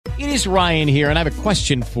It is Ryan here, and I have a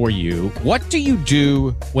question for you. What do you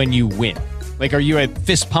do when you win? Like, are you a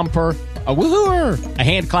fist pumper, a woohooer, a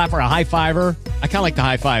hand clapper, a high fiver? I kind of like the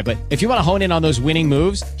high five, but if you want to hone in on those winning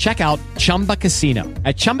moves, check out Chumba Casino.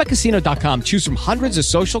 At ChumbaCasino.com, choose from hundreds of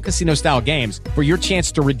social casino-style games for your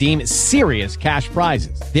chance to redeem serious cash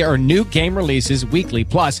prizes. There are new game releases weekly,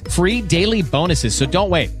 plus free daily bonuses. So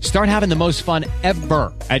don't wait. Start having the most fun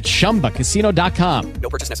ever at ChumbaCasino.com. No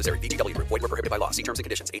purchase necessary. VGW Group. Void where prohibited by law. See terms and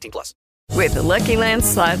conditions. 18+. With the Lucky Land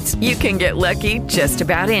Slots, you can get lucky just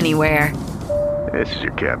about anywhere. This is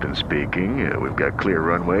your captain speaking. We've got clear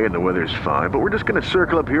runway and the weather's fine, but we're just going to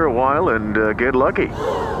circle up here a while and get lucky.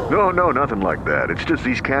 No, nothing like that. It's just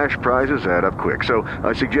these cash prizes add up quick. So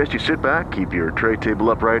I suggest you sit back, keep your tray table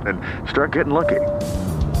upright, and start getting lucky.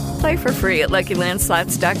 Play for free at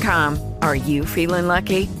LuckyLandSlots.com. Are you feeling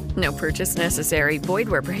lucky? No purchase necessary. Void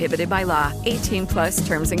where prohibited by law. 18+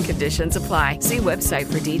 terms and conditions apply. See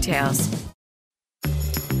website for details.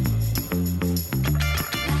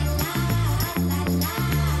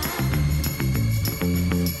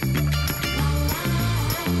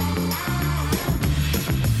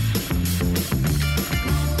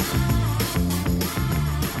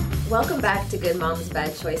 Welcome back to Good Moms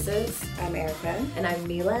Bad Choices. I'm Erica. And I'm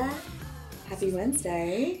Mila. Happy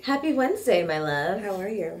Wednesday. Happy Wednesday, my love. How are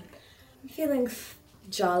you? I'm feeling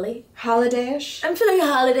jolly. Holiday-ish? I'm feeling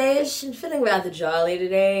holiday-ish. I'm feeling rather jolly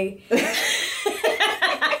today. You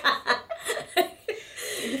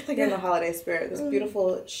look like you're in the holiday spirit. This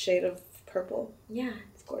beautiful shade of purple. Yeah.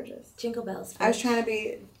 It's gorgeous. Jingle bells. I was trying to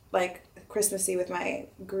be like Christmassy with my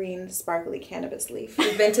green sparkly cannabis leaf.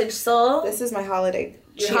 Your vintage soul. This is my holiday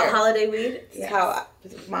Your cheer. holiday weed. This is how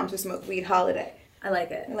moms who smoke weed holiday. I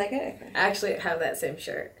like it. You like it? Okay. I actually have that same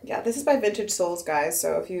shirt. Yeah, this is by Vintage Souls, guys.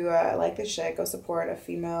 So if you like this shit, go support a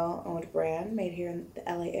female-owned brand made here in the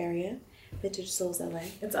LA area. Vintage Souls LA.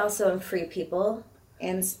 It's also in Free People.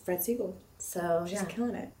 And Fred Siegel. So, She's yeah.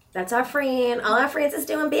 killing it. That's our friend. All our friends is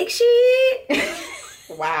doing big shit.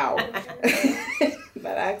 Wow.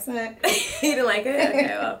 That accent. You didn't like it? Okay,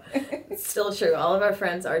 well, it's still true. All of our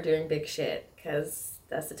friends are doing big shit because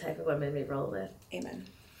that's the type of women we roll with. Amen.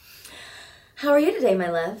 How are you today, my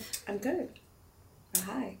love? I'm good. I'm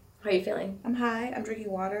high. How are you feeling? I'm high. I'm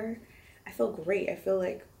drinking water. I feel great. I feel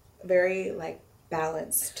like very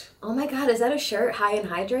balanced. Oh my God, is that a shirt? High and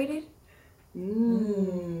hydrated?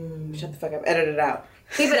 Shut the fuck up. Edit it out.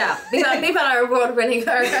 Beep it out. Beep out our award-winning.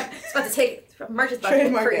 It's about to take merch is about to go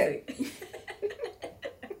Trademark crazy.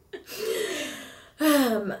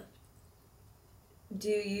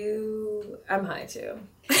 I'm high too.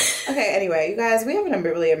 Okay, anyway, you guys, we have a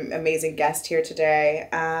really amazing guest here today.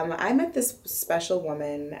 I met this special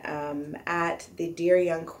woman at the Dear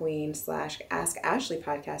Young Queen / Ask Ashley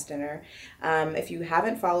podcast dinner. If you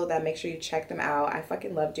haven't followed them, make sure you check them out. I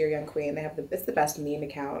fucking love Dear Young Queen. They have it's the best meme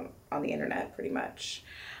account on the internet, pretty much.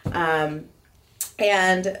 And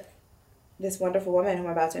this wonderful woman who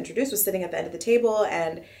I'm about to introduce was sitting at the end of the table,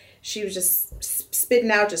 and she was just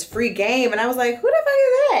spitting out just free game. And I was like, who the fuck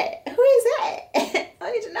is that? Who is that?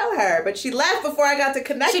 I need to know her. But she left before I got to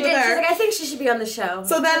connect with her. She's like, I think she should be on the show.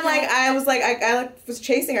 So then, I was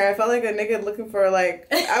chasing her. I felt like a nigga looking for, I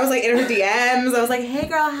was, in her DMs. I was like, hey,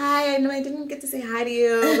 girl, hi. I know I didn't get to say hi to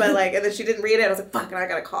you. But, and then she didn't read it. I was like, fuck, and I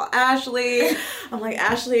got to call Ashley. I'm like,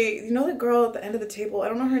 Ashley, you know the girl at the end of the table? I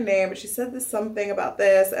don't know her name, but she said this something about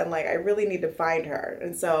this. And, I really need to find her.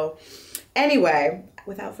 And so, anyway,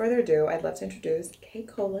 without further ado, I'd love to introduce Kay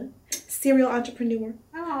Cola, serial entrepreneur,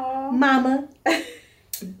 Aww. mama,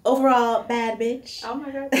 overall bad bitch. Oh my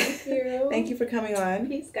God, thank you. Thank you for coming on.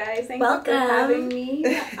 Peace, guys. Thank Welcome. you for having me.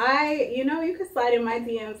 You can slide in my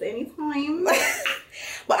DMs anytime.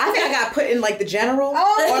 Well, I think I got put in the general, or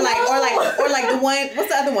the one. What's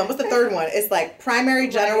the other one? What's the third one? It's primary,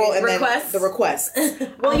 general, and requests. then the requests.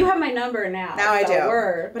 Well, you have my number now. Now I do.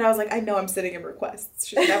 Word. But I was like, I know I'm sitting in requests.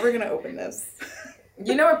 She's never gonna open this.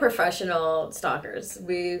 You know we're professional stalkers.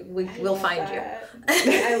 We'll find you.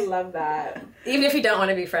 I love that. Even if you don't want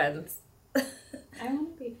to be friends. I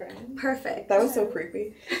want to be friends. Perfect. That was so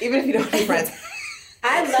creepy. Even if you don't have friends.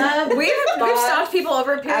 I love We've stalked people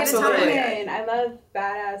over a period of time. women. I love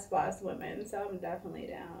badass boss women, so I'm definitely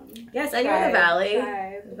down. Yes, and you're in the Valley.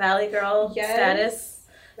 Valley girl status.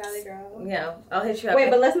 Valley girl. Yeah, I'll hit you up. Wait,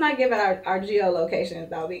 but let's not give out our geolocations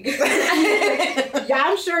though, because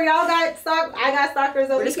I'm sure y'all got I got stalkers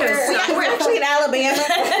over here. We're actually in Alabama.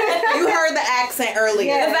 You heard the accent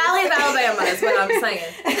earlier. Yeah. The Valley of Alabama is what I'm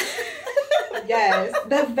saying. Yes,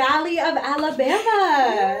 the Valley of Alabama.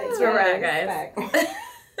 That's where we're at, guys.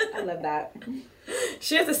 I love that.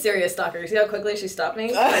 She has a serious stalker. You see how quickly she stopped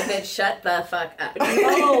me? Like, then shut the fuck up.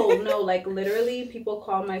 Oh, no, like, literally, people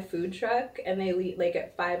call my food truck, and they leave, like,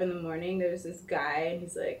 at 5 in the morning, there's this guy, and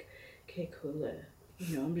he's like, okay, cool,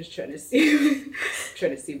 you know, I'm just trying to see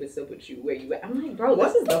what's up with you, where you at. I'm like, bro,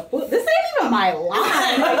 this is the food. This ain't even my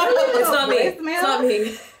line. Like, It's not me. It's not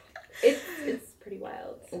me. It's pretty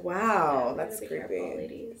wild. Wow, Yeah, that's gotta be creepy. careful,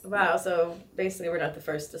 ladies. Wow, so basically we're not the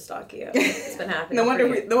first to stalk you. It's been happening. No wonder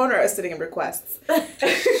for you. I was sitting in requests.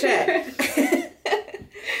 Shit.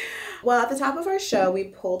 Well, at the top of our show, we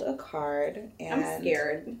pulled a card, and I'm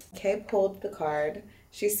scared. Kay pulled the card.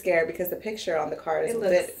 She's scared because the picture on the card is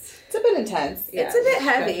it's a bit intense. Yeah, It's a bit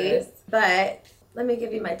heavy, treacherous. but let me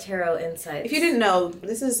give you my tarot insights. If you didn't know,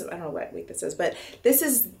 this is, I don't know what week this is, but this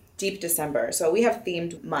is deep December. So we have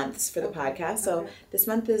themed months for the podcast. So this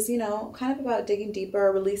month is, you know, kind of about digging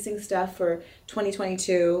deeper, releasing stuff for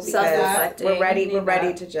 2022. Because Self-reflecting. we're ready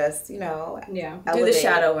Need to just, you know, Yeah. do the elevate.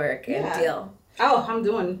 shadow work and Yeah. deal. Oh, I'm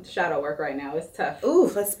doing shadow work right now. It's tough. Ooh,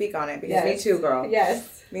 let's speak on it because me Yes. too, girl.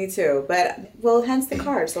 Yes. Me too. But, well, hence the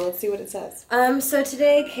card. So let's see what it says. So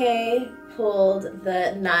today Kay pulled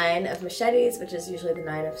the 9 of machetes, which is usually the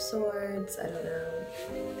 9 of swords. I don't know.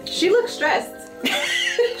 She looks stressed.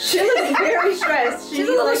 She looks very stressed. She's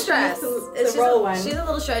a little stressed. She's a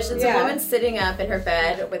little stressed. It's Yeah. a woman sitting up in her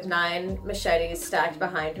bed with 9 machetes stacked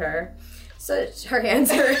behind her. So her head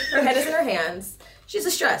is in her hands. She's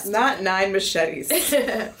a stressed. Not 9 machetes.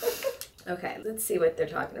 Okay, let's see what they're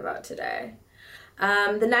talking about today.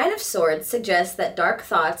 The 9 of Swords suggests that dark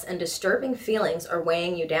thoughts and disturbing feelings are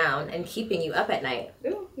weighing you down and keeping you up at night.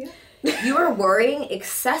 Ooh, yeah. You are worrying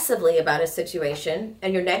excessively about a situation,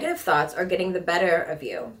 and your negative thoughts are getting the better of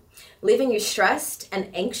you, leaving you stressed and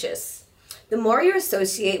anxious. The more you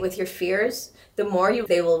associate with your fears, the more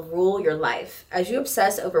they will rule your life. As you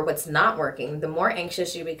obsess over what's not working, the more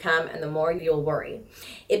anxious you become and the more you'll worry.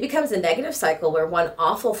 It becomes a negative cycle where one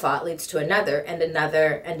awful thought leads to another and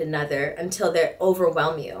another and another until they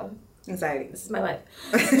overwhelm you. Anxiety. This is my life.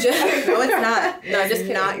 No, it's not. No, just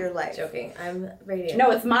kidding. Not your life. Joking. I'm radiant. No,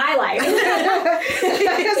 it's my life. Kay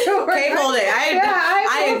pulled it.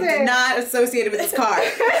 I pulled am it. not associated with this card.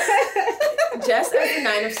 Just as the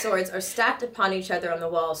 9 of Swords are stacked upon each other on the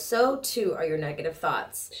wall, so too are your negative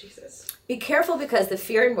thoughts. Jesus. Be careful because the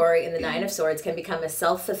fear and worry in the 9 of Swords can become a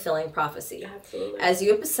self-fulfilling prophecy. Absolutely. As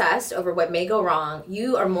you obsess over what may go wrong,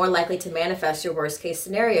 you are more likely to manifest your worst-case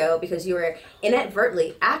scenario because you are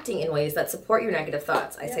inadvertently acting in ways that support your negative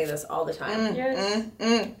thoughts. I say this all the time. Yes.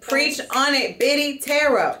 Preach on it, Biddy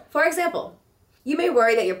Tarot. For example, you may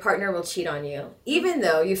worry that your partner will cheat on you, even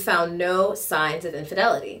though you found no signs of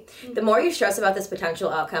infidelity. The more you stress about this potential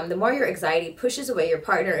outcome, the more your anxiety pushes away your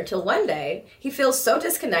partner until one day he feels so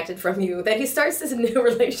disconnected from you that he starts this new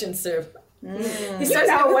relationship. He starts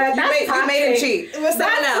You know what? You That's made him toxic. cheat. It was someone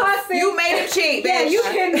That's else. toxic. You made him cheat, bitch. Yeah, you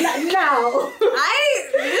can no.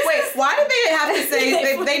 Wait, why did they have to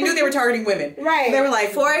say they knew they were targeting women? Right. They were like,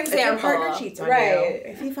 For if your example, partner cheats on right. you,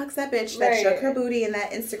 if he fucks that bitch that Right. shook her booty in that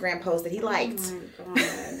Instagram post that he liked. Oh my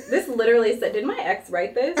God. This literally said, did my ex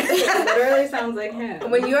write this? It literally sounds like him.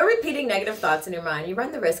 When you are repeating negative thoughts in your mind, you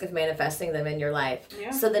run the risk of manifesting them in your life. Yeah.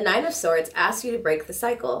 So the 9 of Swords asks you to break the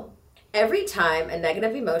cycle. Every time a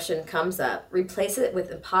negative emotion comes up, replace it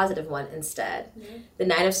with a positive one instead. The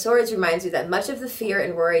 9 of Swords reminds you that much of the fear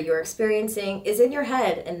and worry you're experiencing is in your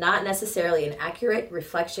head and not necessarily an accurate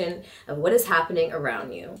reflection of what is happening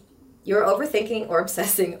around you. You're overthinking or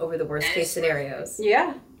obsessing over the worst case scenarios.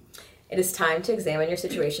 Yeah. It is time to examine your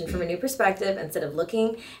situation from a new perspective. Instead of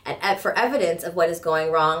looking for evidence of what is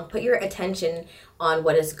going wrong, put your attention on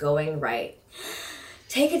what is going right.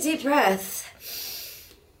 Take a deep breath.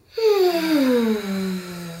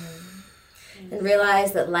 And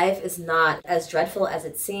realize that life is not as dreadful as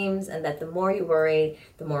it seems, and that the more you worry,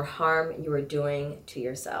 the more harm you are doing to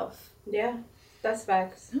yourself. Yeah. That's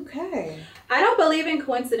facts. Okay. I don't believe in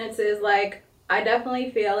coincidences. Like, I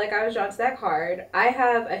definitely feel like I was drawn to that card. I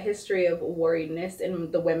have a history of worriedness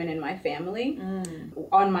in the women in my family.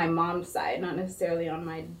 On my mom's side, not necessarily on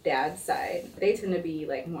my dad's side. They tend to be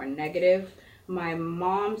like more negative. My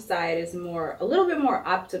mom's side is a little bit more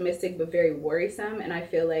optimistic, but very worrisome. And I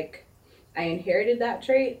feel like I inherited that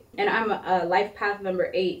trait. And I'm a life path number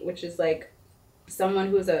 8, which is like someone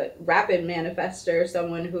who's a rapid manifester,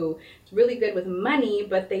 someone who is really good with money,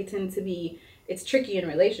 but they tend to be, it's tricky in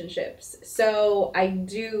relationships. So I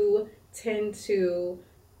do tend to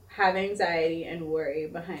have anxiety and worry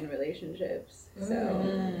behind relationships. So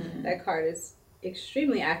that card is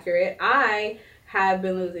extremely accurate. I have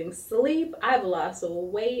been losing sleep. I've lost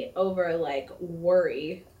weight over like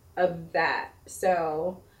worry of that.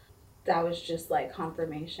 So that was just like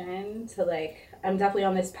confirmation to like, I'm definitely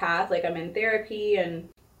on this path. Like I'm in therapy, and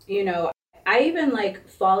you know, I even like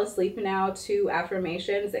fall asleep now to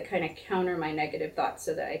affirmations that kind of counter my negative thoughts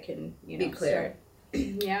so that I can, you know, be clear.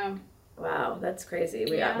 Yeah. Wow, that's crazy.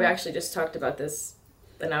 We actually just talked about this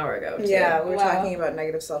an hour ago too. Yeah, we were talking about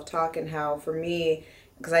negative self-talk and how for me,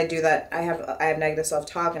 because I do that, I have negative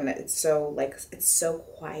self-talk, and it's so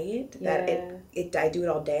quiet that I do it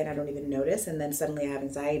all day and I don't even notice, and then suddenly I have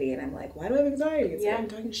anxiety and I'm like, why do I have anxiety? It's like I'm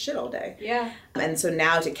talking shit all day. Yeah. And so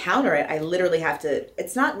now to counter it, I literally have to,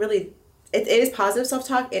 it's not really, it is positive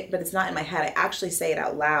self-talk, but it's not in my head. I actually say it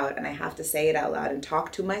out loud, and I have to say it out loud and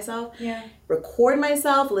talk to myself. Yeah. Record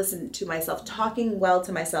myself, listen to myself, talking well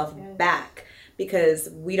to myself back, because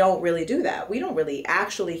we don't really do that. We don't really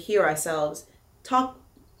actually hear ourselves talk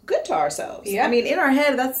good to ourselves. Yeah. I mean, in our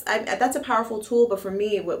head, that's a powerful tool, but for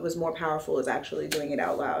me, what was more powerful is actually doing it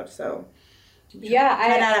out loud. So yeah,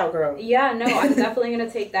 try that out, girl. Yeah, no, I'm definitely gonna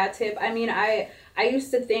take that tip. I mean, I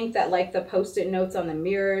used to think that like the Post-it notes on the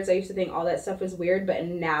mirrors, I used to think all that stuff was weird, but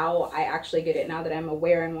now I actually get it now that I'm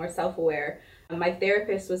aware and more self-aware. My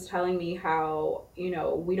therapist was telling me how, you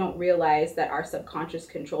know, we don't realize that our subconscious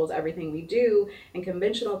controls everything we do, and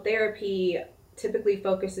conventional therapy typically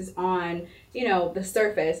focuses on, you know, the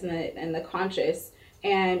surface and the conscious,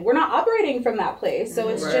 and we're not operating from that place. So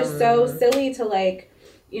it's just so silly to like,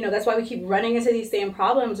 you know, that's why we keep running into these same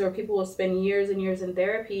problems where people will spend years and years in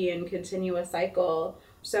therapy and continue a cycle.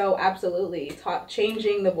 So absolutely,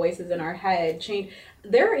 changing the voices in our head.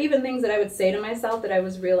 There are even things that I would say to myself that I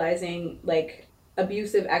was realizing, like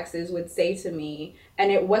abusive exes would say to me,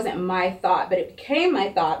 and it wasn't my thought, but it became my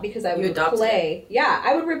thought because I would replay. Yeah,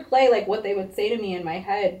 I would replay like what they would say to me in my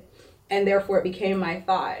head, and therefore it became my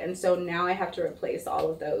thought. And so now I have to replace all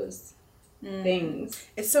of those things.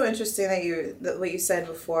 It's so interesting that what you said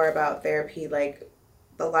before about therapy, like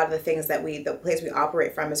a lot of the things that the place we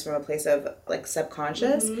operate from is from a place of like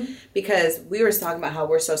subconscious, because we were talking about how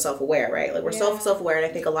we're so self-aware, right? Like we're self-aware, and I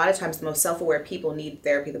think a lot of times the most self-aware people need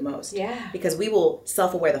therapy the most. Yeah. Because we will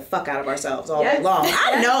self-aware the fuck out of ourselves all day long.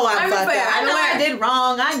 I know I'm fucked up. I know I did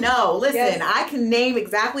wrong. I know. Listen, I can name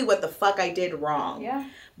exactly what the fuck I did wrong. Yeah.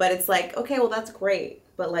 But it's like, okay, well that's great,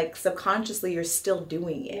 but like subconsciously you're still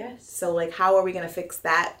doing it. Yes. So like how are we going to fix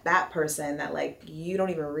that person that like you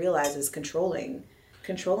don't even realize is controlling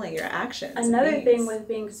your actions? Another thing with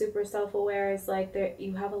being super self-aware is like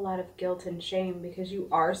you have a lot of guilt and shame because you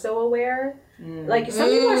are so aware. Like some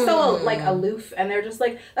people are so like aloof, and they're just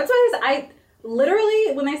like, that's why I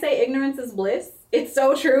literally, when they say ignorance is bliss, it's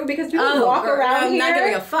so true, because people walk around here not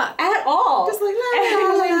giving a fuck at all. Just like,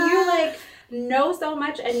 and when you like know so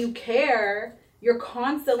much and you care, you're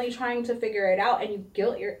constantly trying to figure it out, and you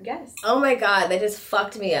guilt your guests. Oh my God, they just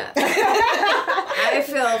fucked me up. I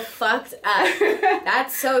feel fucked up.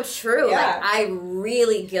 That's so true. Yeah. Like, I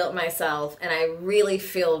really guilt myself, and I really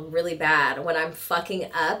feel really bad when I'm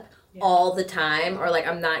fucking up all the time, or like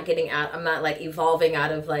I'm not like evolving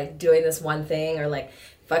out of like doing this one thing, or like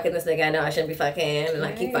fucking this nigga I know I shouldn't be fucking, and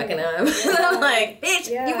I keep fucking up. And I'm like, bitch,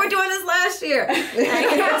 you were doing this last year. And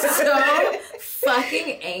I get so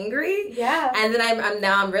fucking angry. Yeah. And then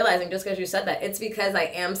I'm realizing, just because you said that, it's because I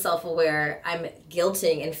am self-aware. I'm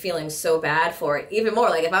guilting and feeling so bad for it even more.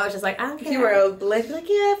 Like if I was just like, I don't care. You were like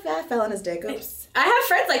I fell on his dick. Oops. I have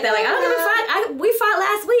friends like that. Like, I don't give a fuck. We fought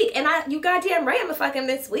last week, and you goddamn right I'm gonna fuck him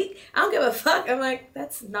this week. I don't give a fuck. I'm like,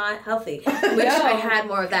 that's not healthy. Wish I had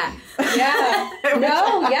more of that. Yeah.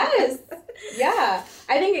 No, yes. Yeah.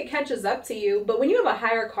 I think it catches up to you, but when you have a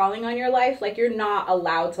higher calling on your life, like, you're not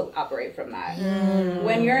allowed to operate from that.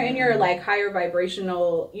 When you're in your, like, higher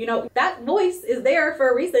vibrational, you know, that voice is there for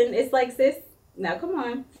a reason. It's like, sis, now come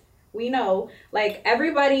on. We know. Like,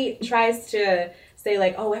 everybody tries to say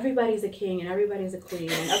like, oh, everybody's a king and everybody's a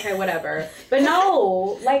queen and okay, whatever. But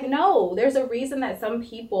no, there's a reason that some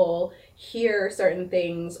people hear certain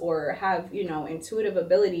things or have, you know, intuitive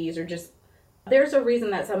abilities, or just, there's a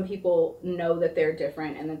reason that some people know that they're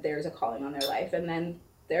different and that there's a calling on their life. And then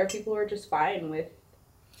there are people who are just fine with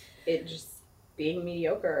it just being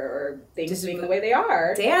mediocre or things just being the way they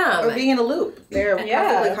are. Damn. Or being in a loop. They're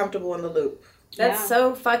perfectly comfortable in the loop. That's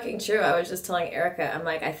so fucking true. I was just telling Erica, I'm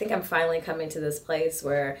like, I think I'm finally coming to this place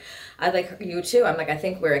where I, like you too, I'm like, I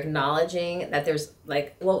think we're acknowledging that there's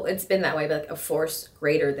like, well, it's been that way, but like a force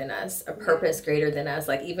greater than us, a purpose greater than us.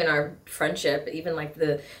 Like even our friendship, even like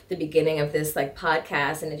the beginning of this like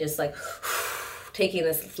podcast, and it just like taking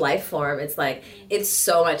this life form, it's like, it's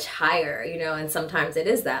so much higher, you know, and sometimes it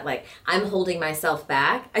is that, like, I'm holding myself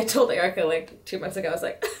back. I told Erica like 2 months ago, I was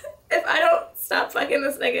like, if I don't stop fucking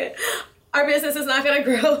this nigga, our business is not gonna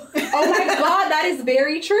grow. Oh my God, that is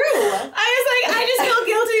very true. I just feel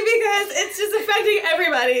guilty because it's just affecting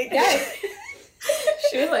everybody. Yes.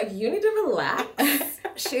 She was like, you need to relax.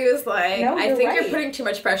 She was like, No, I you're think right. you're putting too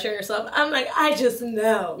much pressure on yourself. I'm like, I just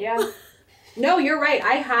know. Yeah. No, you're right.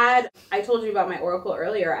 I told you about my oracle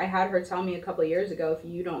earlier. I had her tell me a couple of years ago, if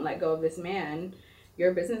you don't let go of this man,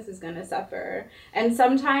 your business is going to suffer. And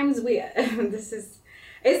sometimes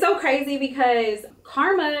it's so crazy because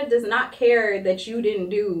karma does not care that you didn't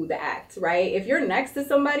do the act, right? If you're next to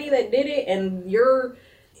somebody that did it and you're,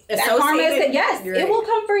 that karma is, yes, it will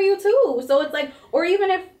come for you too. So it's like, or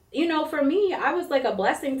even if, for me, I was like a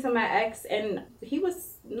blessing to my ex and he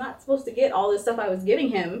was not supposed to get all the stuff I was giving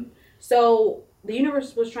him. So the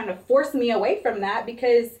universe was trying to force me away from that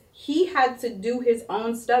because he had to do his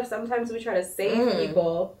own stuff. Sometimes we try to save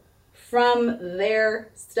people from their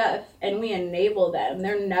stuff and we enable them.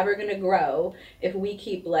 They're never going to grow if we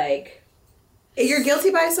keep like... You're guilty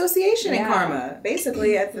by association in Yeah. karma,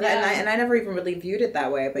 basically. And I never even really viewed it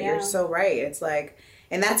that way, but Yeah. you're so right. It's like,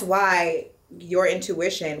 and that's why your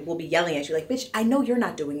intuition will be yelling at you like, bitch, I know you're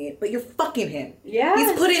not doing it, but you're fucking him. Yes.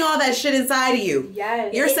 He's putting all that shit inside of you.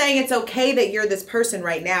 Yes. You're saying it's okay that you're this person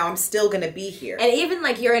right now. I'm still going to be here. And even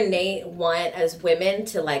like your innate want as women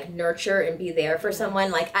to like nurture and be there for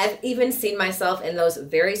someone. Like I've even seen myself in those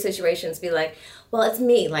very situations be like, well, it's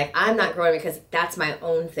me. Like I'm not growing because that's my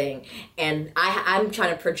own thing. And I'm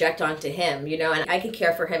trying to project onto him, and I can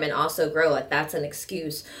care for him and also grow. Like that's an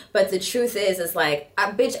excuse. But the truth is like,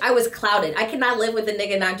 bitch, I was clouded. I cannot live with a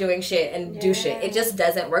nigga not doing shit and do shit. It just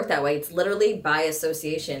doesn't work that way. It's literally by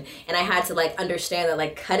association. And I had to like understand that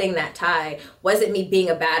like cutting that tie wasn't me being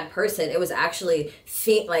a bad person. It was actually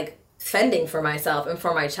fending for myself and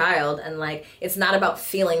for my child. And like, it's not about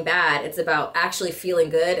feeling bad. It's about actually feeling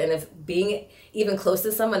good. And if being even close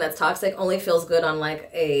to someone that's toxic only feels good on like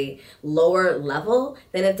a lower level,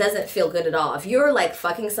 then it doesn't feel good at all. If you're like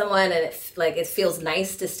fucking someone and it feels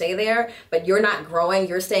nice to stay there, but you're not growing,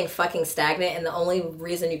 you're staying fucking stagnant. And the only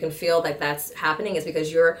reason you can feel like that's happening is because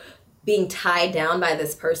you're being tied down by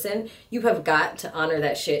this person. You have got to honor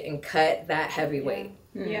that shit and cut that heavy weight.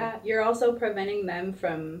 Yeah. You're also preventing them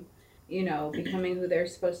from becoming who they're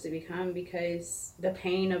supposed to become because the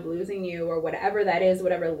pain of losing you or whatever that is,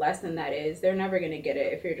 whatever lesson that is, they're never going to get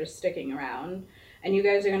it if you're just sticking around. And you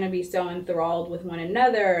guys are going to be so enthralled with one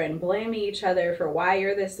another and blaming each other for why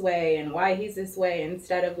you're this way and why he's this way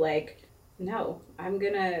instead of like, no, I'm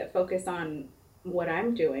going to focus on what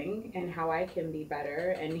I'm doing and how I can be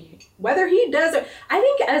better. And whether he does or... I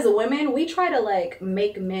think as women, we try to like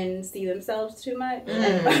make men see themselves too much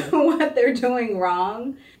and what they're doing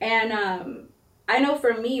wrong. And I know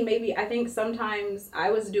for me, maybe I think sometimes I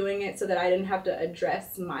was doing it so that I didn't have to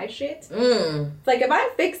address my shit. It's like if I'm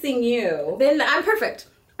fixing you... Then I'm perfect.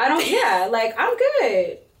 I'm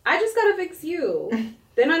good. I just gotta fix you.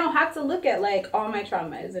 Then I don't have to look at like all my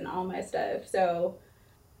traumas and all my stuff. So...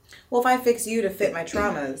 Well, if I fix you to fit my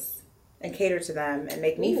traumas and cater to them and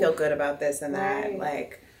make me feel good about this and that, Right.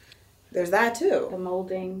 like, there's that too. The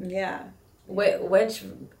molding. Yeah. Which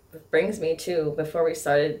brings me to, before we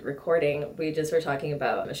started recording, we just were talking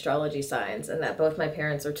about astrology signs and that both my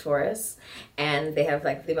parents are Taurus and they have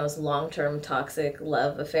like the most long-term toxic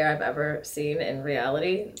love affair I've ever seen in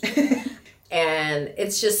reality. And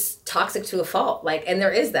it's just toxic to a fault. Like, and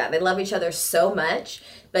there is that. They love each other so much,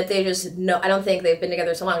 but they just I don't think they've been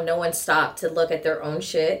together so long. No one stopped to look at their own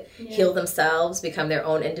shit, heal themselves, become their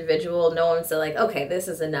own individual. No one's like, okay, this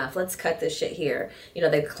is enough. Let's cut this shit here.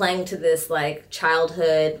 They cling to this like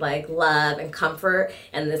childhood, like love and comfort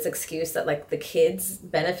and this excuse that like the kids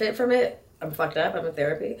benefit from it. I'm fucked up. I'm in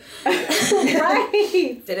therapy.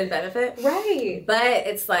 Right. Didn't benefit. Right. But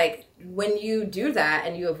it's like when you do that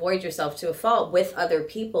and you avoid yourself to a fault with other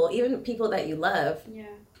people, even people that you love,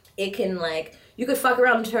 it can like, you could fuck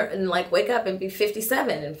around and like wake up and be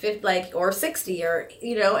 57 and 50, like, or 60 or,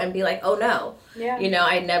 and be like, oh no. Yeah.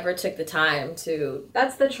 I never took the time to.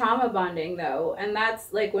 That's the trauma bonding though. And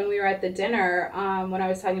that's like when we were at the dinner, when I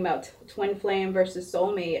was talking about twin flame versus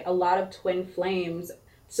soulmate, a lot of twin flames.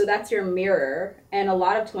 So that's your mirror. And a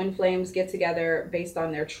lot of twin flames get together based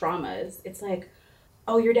on their traumas. It's like,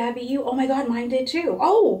 oh, your dad beat you? Oh my God, mine did too.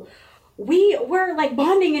 Oh, we were like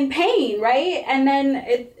bonding in pain, right? And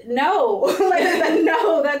then no,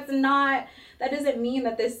 that's not, that doesn't mean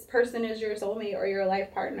that this person is your soulmate or your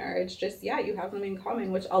life partner. It's just, you have something in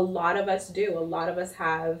common, which a lot of us do. A lot of us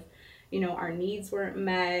have, our needs weren't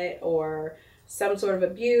met or some sort of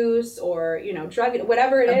abuse or, drug,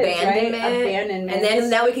 whatever it is, right? Abandonment. And then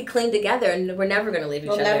now we could cling together and we're never going to leave each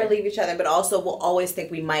other. We'll never leave each other, but also we'll always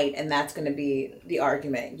think we might, and that's going to be the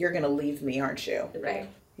argument. You're going to leave me, aren't you? Right.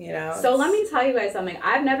 You know? So let me tell you guys something.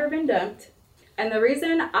 I've never been dumped. And the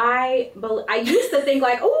reason I used to think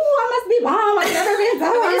like, oh, I must be bomb. I've never been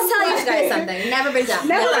dumped. Let me just tell you guys something. Never been dumped.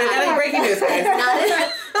 Never. Breaking news,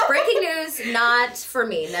 guys. Breaking news, not for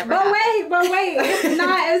me. Never. But wait, it's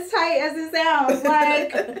not as tight as it sounds.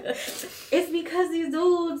 Like, it's because these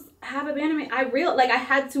dudes have abandonment. I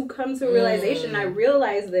had to come to a realization. I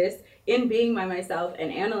realized this in being by myself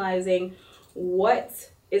and analyzing what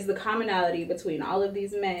is the commonality between all of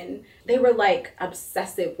these men. They were like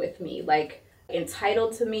obsessive with me, like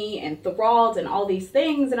entitled to me, enthralled, and all these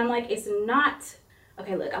things. And I'm like, it's not.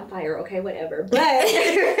 Okay, look, I'm fired. Okay, whatever. But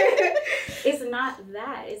it's not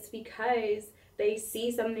that. It's because they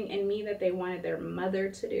see something in me that they wanted their mother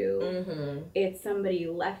to do. It's somebody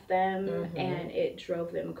left them and it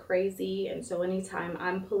drove them crazy. And so anytime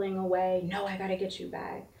I'm pulling away, no, I gotta get you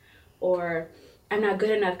back. Or I'm not good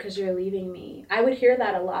enough because you're leaving me. I would hear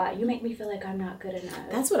that a lot. You make me feel like I'm not good enough.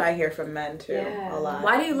 That's what I hear from men too, a lot.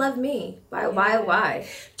 Why do you love me? Why?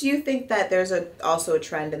 Do you think that there's also a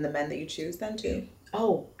trend in the men that you choose then too?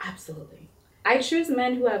 Oh, absolutely. I choose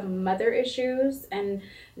men who have mother issues and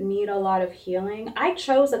need a lot of healing. I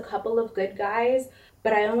chose a couple of good guys,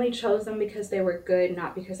 but I only chose them because they were good,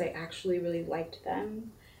 not because I actually really liked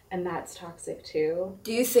them. And that's toxic too.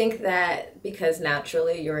 Do you think that because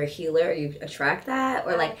naturally you're a healer, you attract that?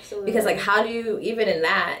 Or like, Absolutely. because like, how do you, even in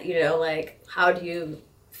that, you know, like, how do you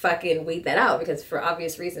fucking weed that out? Because for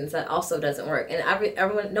obvious reasons, that also doesn't work. And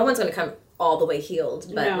everyone, no one's going to come all the way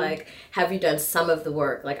healed, but No. like, have you done some of the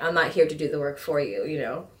work? Like, I'm not here to do the work for you, you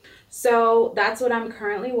know? So that's what I'm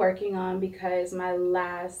currently working on because my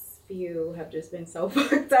last few have just been so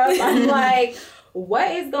fucked up. I'm like, what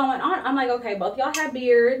is going on? I'm like, okay, both y'all have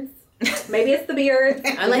beards. Maybe it's the beards.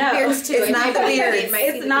 I like beards too. It's not the beard.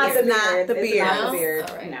 It's not the beard. It's not the beard.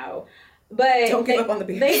 All right. No. But Don't give up on the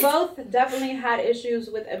beard. They both definitely had issues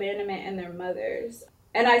with abandonment in their mothers.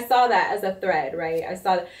 And I saw that as a thread, right? I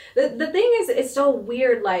saw that. The thing is, it's so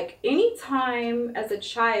weird. Like, anytime as a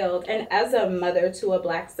child and as a mother to a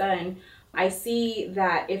black son, I see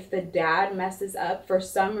that if the dad messes up for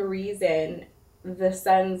some reason, the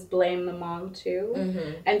sons blame the mom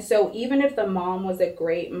too. And so even if the mom was a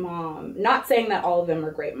great mom, not saying that all of them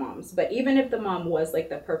are great moms, but even if the mom was like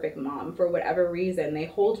the perfect mom, for whatever reason, they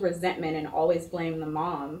hold resentment and always blame the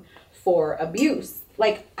mom for abuse.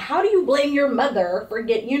 Like, how do you blame your mother for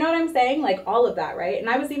you know what I'm saying? Like, all of that, right? And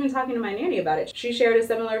I was even talking to my nanny about it. She shared a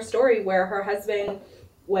similar story where her husband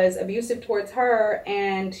was abusive towards her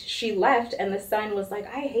and she left and the son was like,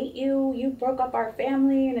 I hate you. You broke up our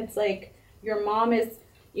family. And it's like, your mom is,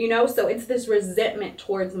 you know, so it's this resentment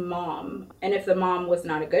towards mom. And if the mom was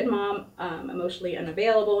not a good mom, emotionally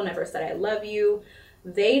unavailable, never said I love you,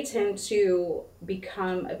 they tend to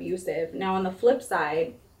become abusive. Now, on the flip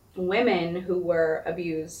side, women who were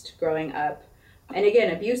abused growing up, and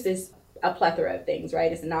again, abuse is a plethora of things,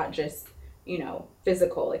 right? It's not just, you know,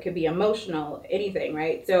 physical. It could be emotional, anything,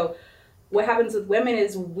 right? So what happens with women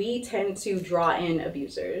is we tend to draw in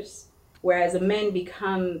abusers, whereas men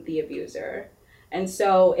become the abuser. And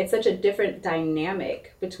so it's such a different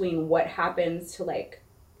dynamic between what happens to like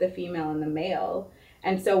the female and the male.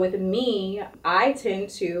 And so with me, I tend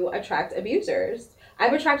to attract abusers.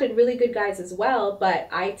 I've attracted really good guys as well, but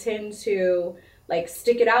I tend to like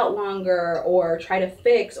stick it out longer or try to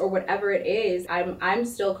fix or whatever it is. I'm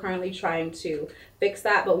still currently trying to fix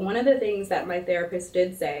that. But one of the things that my therapist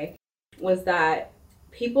did say was that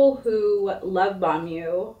people who love bomb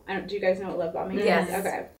you, do you guys know what love bombing is? Yes.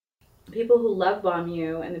 Okay. People who love bomb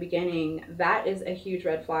you in the beginning, that is a huge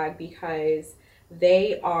red flag because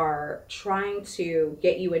they are trying to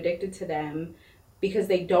get you addicted to them because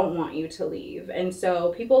they don't want you to leave. And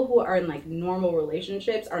so people who are in like normal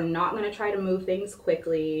relationships are not going to try to move things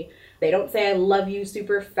quickly. They don't say I love you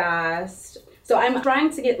super fast. So I'm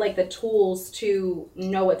trying to get like the tools to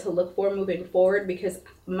know what to look for moving forward because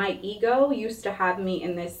my ego used to have me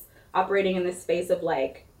in this, operating in this space of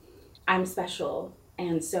like, I'm special.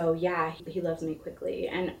 And so, yeah, he loves me quickly.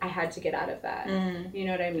 And I had to get out of that. You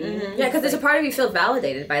know what I mean? Yeah, because there's a part of you feel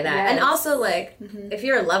validated by that. Yes. And also, like, if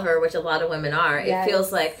you're a lover, which a lot of women are, it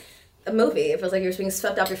feels like a movie. It feels like you're being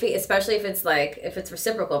swept off your feet, especially if it's like, if it's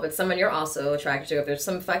reciprocal, if it's someone you're also attracted to, if there's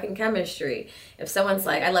some fucking chemistry. If someone's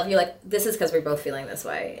like, I love you, like, this is because we're both feeling this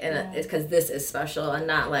way. And it's because this is special and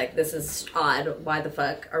not like, this is odd. Why the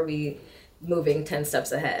fuck are we moving 10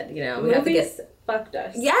 steps ahead? You know, we have to get... fucked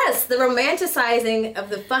us. Yes, the romanticizing of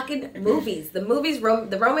the fucking movies. The movies,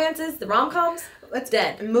 the romances, the rom-coms, it's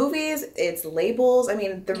dead. Movies, it's labels. I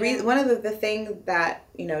mean, one of the thing that,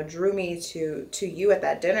 you know, drew me to you at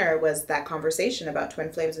that dinner was that conversation about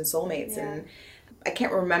twin flames and soulmates. And I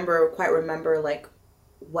can't quite remember like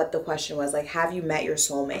what the question was, like, have you met your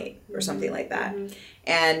soulmate or something like that?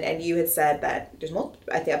 And you had said that there's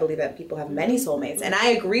multiple, I believe that people have many soulmates. And I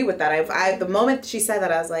agree with that. I the moment she said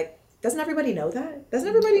that, I was like, doesn't everybody know that? Doesn't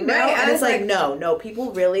everybody know? Right, and it's like, no,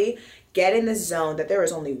 people really get in this zone that there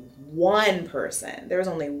is only one person. There is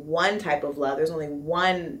only one type of love. There's only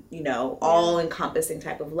one, all-encompassing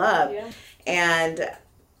type of love. Yeah. And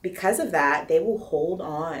because of that, they will hold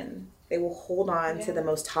on. They will hold on to the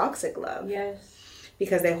most toxic love. Yes.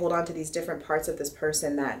 Because they hold on to these different parts of this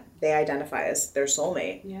person that they identify as their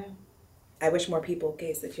soulmate. Yeah. I wish more people,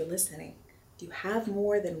 guys, if you're listening, you have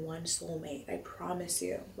more than one soulmate. I promise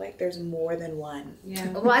you. Like, there's more than one. Yeah.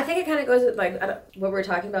 Well, I think it kind of goes with, like, what we were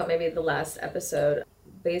talking about maybe the last episode.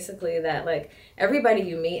 Basically that, like, everybody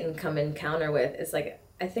you meet and come encounter with is, like,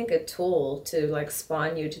 I think a tool to, like,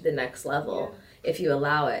 spawn you to the next level if you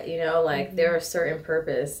allow it. Like, there are certain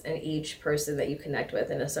purpose in each person that you connect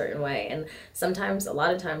with in a certain way. And sometimes, a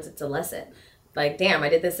lot of times, it's a lesson. Like, damn, I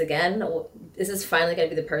did this again. This is finally going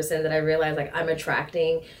to be the person that I realize, like, I'm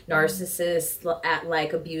attracting narcissists,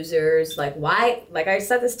 abusers. Like, why? Like, I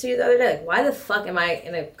said this to you the other day. Like, why the fuck am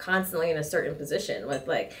I constantly in a certain position with,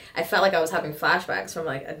 like, I felt like I was having flashbacks from,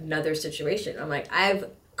 like, another situation. I'm like, I've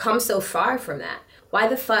come so far from that. Why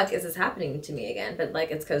the fuck is this happening to me again? But,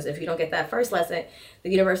 like, it's because if you don't get that first lesson, the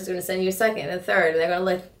universe is going to send you a second and a third, and they're going to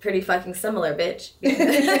look pretty fucking similar, bitch.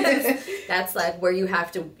 That's, like, where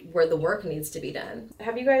the work needs to be done.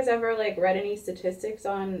 Have you guys ever, like, read any statistics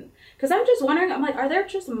on, because I'm just wondering, I'm like, are there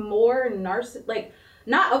just more first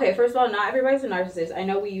of all, not everybody's a narcissist. I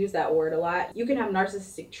know we use that word a lot. You can have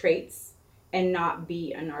narcissistic traits and not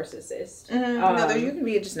be a narcissist. No, you can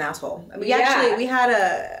be just an asshole. We had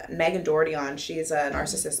a Megan Doherty on. She's a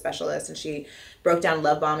narcissist specialist, and she broke down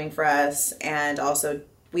love bombing for us. And also,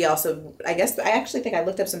 I actually think I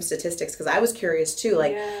looked up some statistics because I was curious too.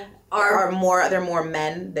 Like, are there more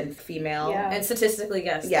men than female? Yeah. And statistically,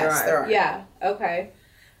 yes, there are. Yeah. Okay.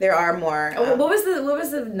 There are more. What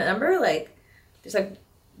was the number? Like, there's like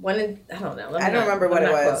one in, I don't know. I don't remember what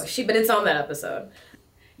it was. But it's on that episode.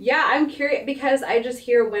 Yeah, I'm curious because I just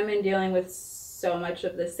hear women dealing with so much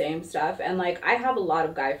of the same stuff. And, like, I have a lot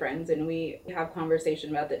of guy friends and we have conversation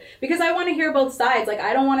about it because I want to hear both sides. Like,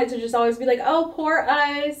 I don't want it to just always be like, oh, poor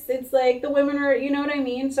us. It's like the women are, you know what I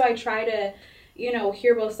mean? So I try to,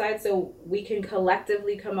 hear both sides so we can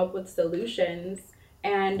collectively come up with solutions.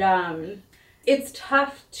 And it's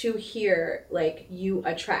tough to hear, like, you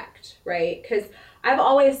attract, right? Because I've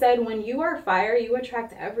always said when you are fire, you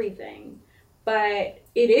attract everything. But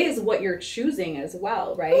it is what you're choosing as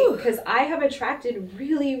well, right? Because I have attracted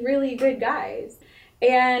really, really good guys.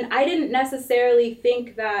 And I didn't necessarily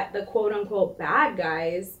think that the quote-unquote bad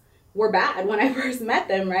guys were bad when I first met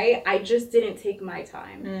them, right? I just didn't take my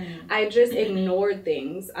time. I just ignored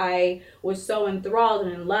things. I was so enthralled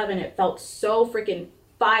and in love, and it felt so freaking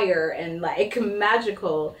fire and, like,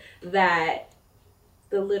 magical that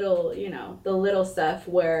the little stuff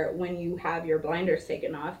where when you have your blinders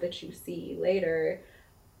taken off that you see later,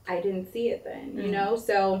 I didn't see it then,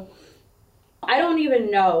 So I don't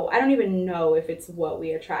even know if it's what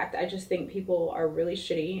we attract. I just think people are really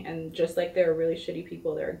shitty, and just like there are really shitty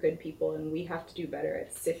people, there are good people, and we have to do better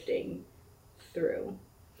at sifting through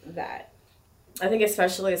that. I think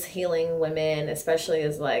especially as healing women, especially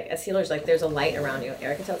as healers, like, there's a light around you.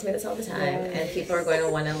 Erica tells me this all the time, and people are going to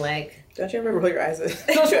want to, like... Don't you ever roll your eyes?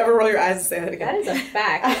 Don't you ever roll your eyes and say that again? That is a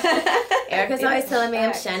fact. Erica's always telling me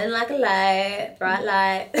I'm shining like a light, bright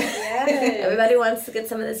light. Yes. Everybody wants to get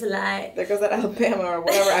some of this light. There goes that Alabama or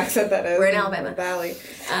whatever accent that is. We're in Alabama. The Valley.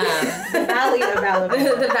 The Valley of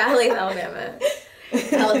Alabama. The Valley of Alabama.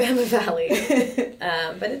 Alabama Valley.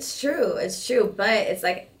 But it's true. It's true. But it's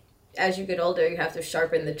like, as you get older, you have to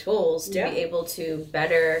sharpen the tools to be able to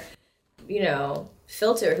better,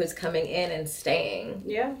 filter who's coming in and staying.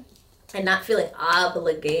 Yeah. And not feeling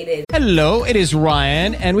obligated. Hello, it is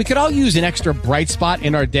Ryan, and we could all use an extra bright spot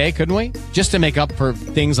in our day, couldn't we? Just to make up for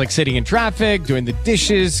things like sitting in traffic, doing the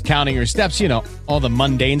dishes, counting your steps, all the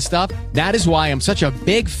mundane stuff. That is why I'm such a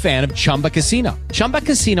big fan of Chumba Casino. Chumba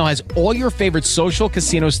Casino has all your favorite social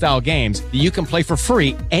casino-style games that you can play for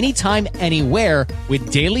free anytime, anywhere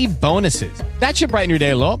with daily bonuses. That should brighten your day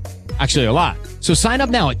a little. Actually, a lot. So sign up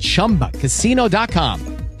now at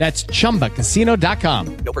ChumbaCasino.com. That's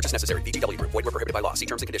ChumbaCasino.com. No purchase necessary. VGW Group. Void where prohibited by law. See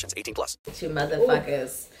terms and conditions. 18+. To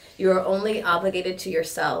motherfuckers. You are only obligated to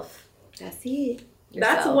yourself. That's it.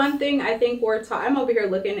 That's one thing I think we're taught. I'm over here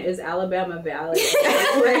looking is Alabama Valley. It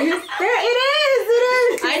is.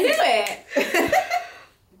 I knew it.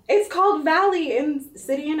 It's called Valley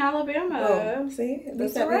City in Alabama. Oh, see? At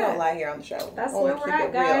least we don't lie here on the show. That's where we're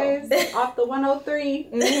at, guys. Off the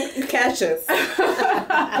 103. Catch us.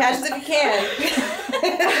 Catch us if you can.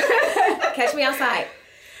 Catch me outside.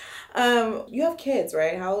 You have kids,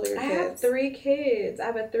 right? How old are your kids? I have 3 kids. I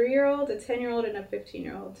have a 3-year-old, a 10-year-old, and a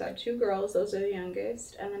 15-year-old. So I have 2 girls. Those are the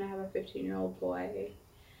youngest. And then I have a 15-year-old boy.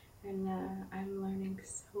 And I'm learning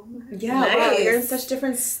so much. Yeah, wow, you're in such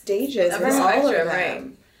different stages with all of them. Right.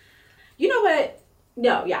 You know what?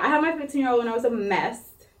 No, yeah, I had my 15-year-old when I was a mess.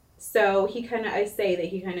 So I say that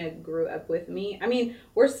he kind of grew up with me. I mean,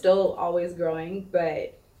 we're still always growing,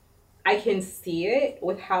 but I can see it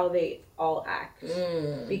with how they all act.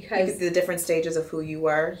 Because the different stages of who you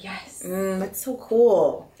were. Yes. That's so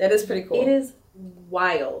cool. That is pretty cool. It is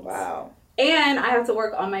wild. Wow. And I have to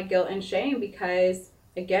work on my guilt and shame because,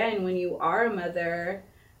 again, when you are a mother,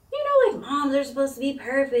 you know, like, moms are supposed to be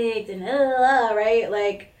perfect and right?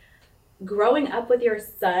 Like, growing up with your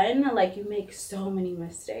son, like, you make so many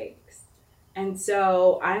mistakes. And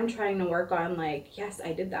so I'm trying to work on, like, yes,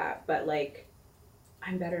 I did that, but, like,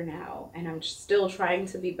 I'm better now. And I'm still trying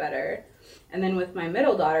to be better. And then with my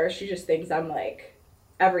middle daughter, she just thinks I'm, like,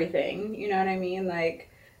 everything. You know what I mean?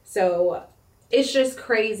 Like, so it's just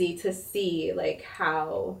crazy to see, like,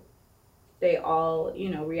 how they all, you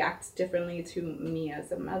know, react differently to me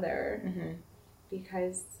as a mother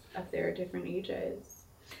because of their different ages.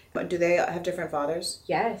 But do they have different fathers?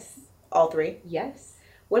 Yes. All 3? Yes.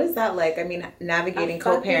 What is that like? I mean, navigating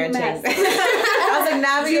co-parenting. Mess. I was like,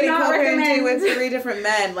 navigating co-parenting recommend. with 3 different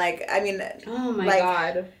men. Like, I mean, Oh my like,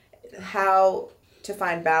 God. how to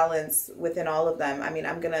find balance within all of them. I mean,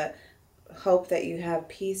 I'm going to hope that you have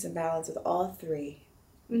peace and balance with all 3.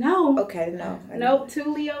 No. Okay, no. Nope,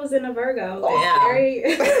 2 Leos and a Virgo. Oh,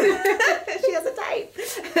 It's very... She has a type.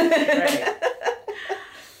 Right.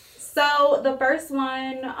 So the first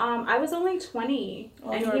one, I was only 20,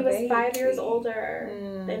 and he was 5 years older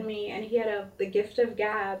than me, and he had the gift of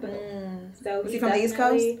gab. So Was he from the East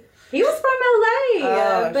Coast? He was from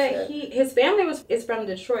LA, shit. but his family is from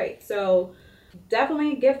Detroit. So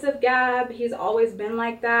definitely gift of gab. He's always been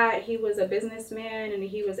like that. He was a businessman, and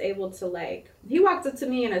he was able to, like, he walked up to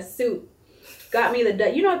me in a suit. Got me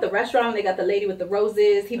you know, at the restaurant, they got the lady with the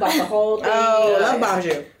roses. He bought the whole thing. Oh, love bombs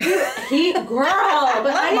you. But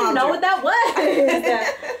I didn't know what that was.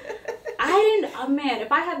 Man,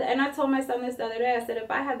 if I had and I told my son this the other day, I said, if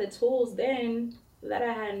I had the tools then that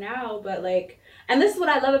I had now, but like, and this is what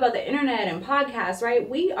I love about the internet and podcasts, right?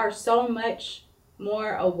 We are so much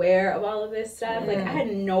more aware of all of this stuff. Like, I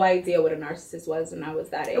had no idea what a narcissist was when I was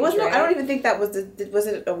that age. It wasn't. right? I don't even think that was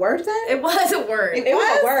it a word then? It was a word. It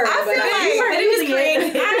was a word, I but feel like you weren't it was using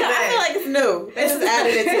created. it. I feel like it's new. They just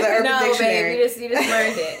added it to the Urban No, Dictionary. babe, you just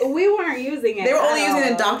learned it. We weren't using it. They were only at using it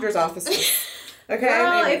in all. doctor's offices. Okay.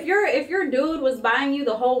 Girl, if your dude was buying you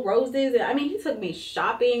the whole roses, I mean, he took me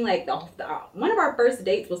shopping. Like one of our first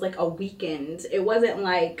dates was like a weekend. It wasn't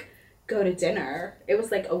like go to dinner. It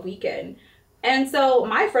was like a weekend. And so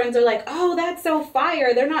my friends are like, "Oh, that's so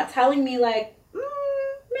fire." They're not telling me like,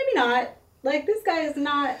 maybe not. Like, this guy is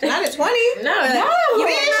not. Not at 20. No. You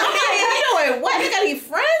know what? You gotta be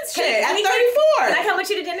friends. Shit. At 34. Can I come with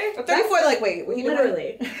you to dinner? At 34, like, wait, what you doing?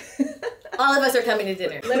 Literally. All of us are coming to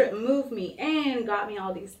dinner. Literally moved me in, got me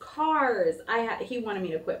all these cars. He wanted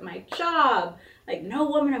me to quit my job. Like, no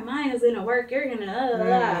woman of mine is gonna work. You're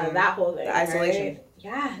gonna that whole thing. The isolation. Right?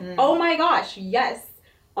 Yeah. Oh my gosh. Yes.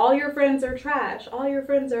 All your friends are trash. All your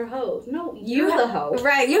friends are hoes. No, you're the hoe.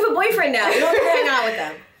 Right. You have a boyfriend now. You don't have to hang out with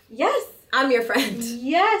them. Yes. I'm your friend.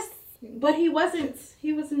 Yes. But he wasn't.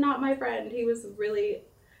 He was not my friend. He was really.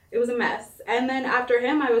 It was a mess. And then after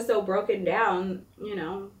him, I was so broken down. You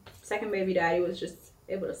know, second baby daddy was just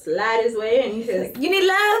able to slide his way in. You need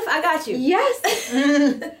love? I got you. Yes.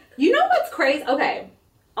 You know what's crazy? Okay.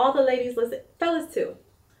 All the ladies listen. Fellas too.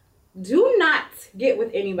 Do not get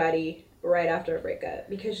with anybody right after a breakup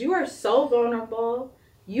because you are so vulnerable.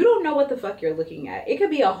 You don't know what the fuck you're looking at. It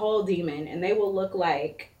could be a whole demon and they will look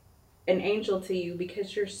like an angel to you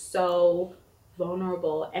because you're so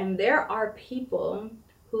vulnerable. And there are people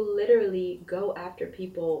who literally go after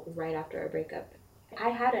people right after a breakup. I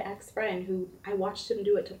had an ex-friend who I watched him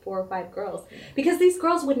do it to 4 or 5 girls because these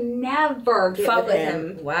girls would never get Fuck with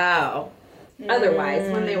him. Wow.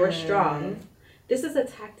 Otherwise, when they were strong. This is a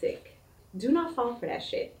tactic. Do not fall for that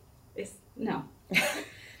shit. No.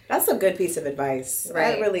 That's a good piece of advice.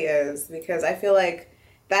 Right. That really is. Because I feel like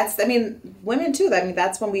that's, I mean, women too. I mean,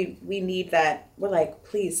 that's when we need that. We're like,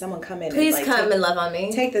 please, someone come in. Please and, come and love on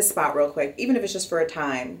me. Take this spot real quick, even if it's just for a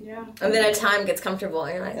time. Yeah. And then a time gets comfortable,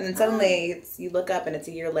 and you're like, And then suddenly you look up and it's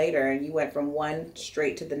a year later, and you went from one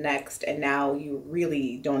straight to the next, and now you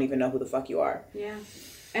really don't even know who the fuck you are. Yeah.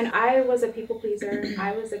 And I was a people pleaser.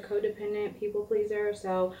 I was a codependent people pleaser.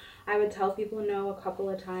 So I would tell people no a couple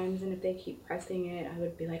of times. And if they keep pressing it, I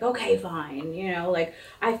would be like, okay, fine. You know, like,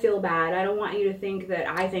 I feel bad. I don't want you to think that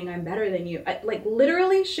I think I'm better than you. Like,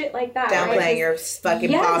 literally shit like that. Downplaying right? your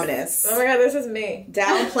fucking bombness. oh my God, this is me.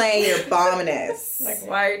 Downplaying your bombness. Like,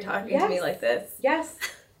 why are you talking to me like this? Yes.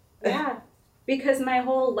 Yeah. Because my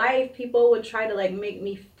whole life, people would try to, like, make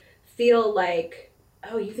me feel like,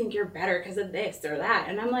 oh, you think you're better because of this or that.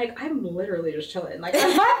 And I'm like, I'm literally just chilling. Like,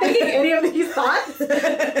 I'm not thinking any of these thoughts.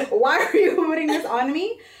 Why are you putting this on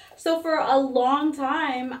me? So for a long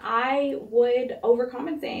time, I would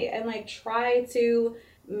overcompensate and, like, try to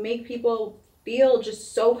make people feel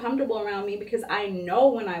just so comfortable around me, because I know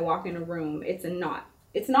when I walk in a room, it's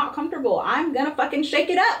not comfortable. I'm gonna fucking shake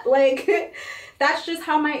it up. Like, that's just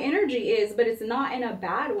how my energy is, but it's not in a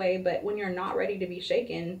bad way. But when you're not ready to be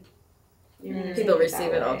shaken, People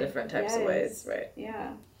receive it all different types of ways, right?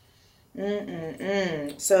 Yeah.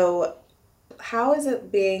 So how is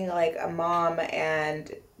it being, like, a mom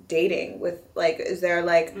and dating with, like, is there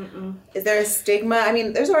a stigma? I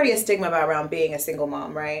mean, there's already a stigma around being a single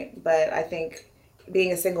mom, right? But I think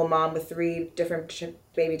being a single mom with 3 different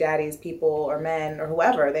baby daddies, people or men or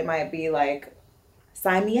whoever, they might be like,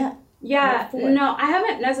 sign me up. Yeah, no, I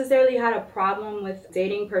haven't necessarily had a problem with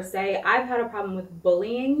dating per se. I've had a problem with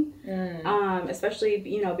bullying, especially,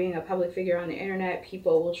 you know, being a public figure on the internet.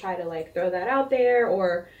 People will try to, like, throw that out there,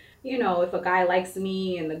 or, you know, if a guy likes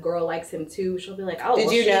me and the girl likes him too, she'll be like, oh,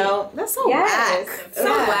 did you know? That's so whack.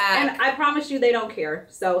 So whack. And I promise you, they don't care.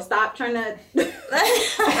 So stop trying to.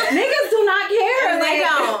 Niggas do not care. They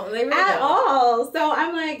don't. They really at don't. all. So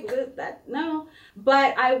I'm like, that no.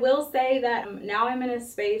 But I will say that now I'm in a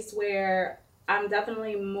space where I'm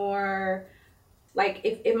definitely more, like,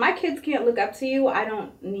 if my kids can't look up to you, I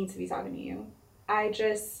don't need to be talking to you. I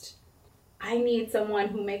need someone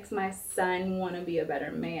who makes my son want to be a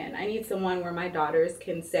better man. I need someone where my daughters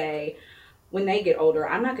can say, when they get older,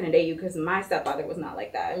 I'm not going to date you because my stepfather was not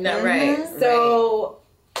like that. No, right. So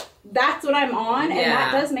that's what I'm on, and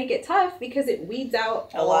that does make it tough because it weeds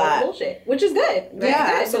out a lot of bullshit, which is good.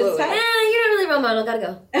 Yeah, absolutely. You're not really a role model. Gotta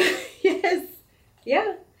go. Yes.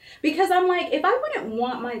 Yeah. Because I'm like, if I wouldn't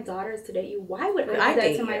want my daughters to date you, why would I do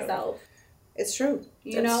that to myself? It's true.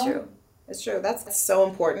 That's true. It's true. That's so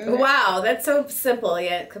important. Wow, that's so simple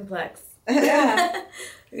yet complex. Yeah.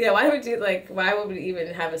 Yeah, why would we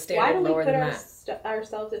even have a standard lower than that? Why do we put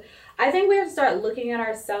ourselves in? I think we have to start looking at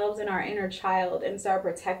ourselves and our inner child and start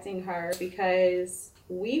protecting her, because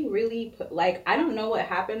we really put, like, I don't know what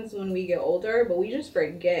happens when we get older, but we just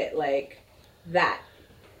forget, like, that.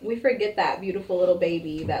 We forget that beautiful little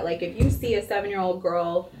baby that, like, if you see a 7-year-old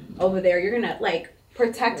girl over there, you're gonna, like,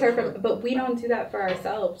 protect her from, but we don't do that for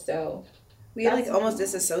ourselves, so. We, like, almost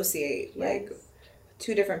disassociate, like,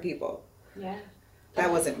 2 different people. Yeah. That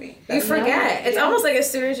wasn't me. You forget. It's almost like as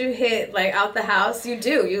soon as you hit, like, out the house, you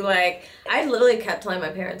do. You, like, I literally kept telling my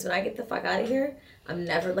parents, when I get the fuck out of here, I'm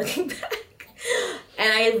never looking back.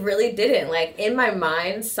 And I really didn't. Like, in my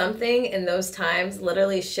mind, something in those times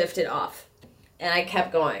literally shifted off. And I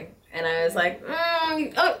kept going. And I was like,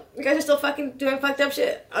 you guys are still fucking doing fucked up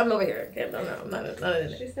shit. I'm over here. Okay, no, I'm not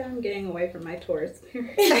in it. She said I'm getting away from my Taurus.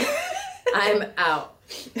 I'm out.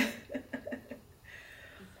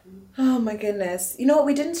 Oh my goodness. You know what?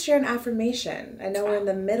 We didn't share an affirmation. I know we're in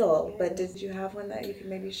the middle, but did you have one that you can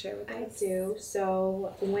maybe share with us? I do.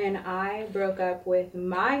 So when I broke up with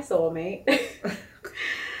my soulmate,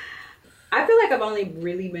 I feel like I've only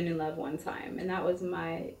really been in love one time, and that was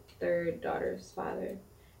my 3rd daughter's father.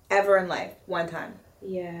 Ever in life? One time?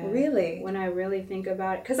 Yeah. Really? When I really think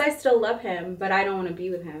about it, because I still love him, but I don't want to be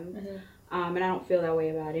with him. And I don't feel that way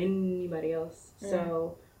about anybody else.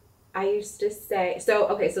 So I used to say,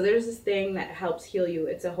 so there's this thing that helps heal you.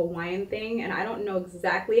 It's a Hawaiian thing, and I don't know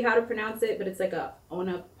exactly how to pronounce it, but it's like a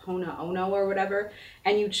ona pona ono or whatever,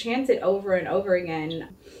 and you chant it over and over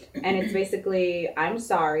again, and it's basically, I'm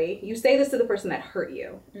sorry. You say this to the person that hurt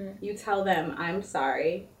you. You tell them, I'm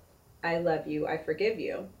sorry, I love you, I forgive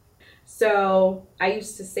you. So I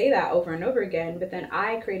used to say that over and over again, but then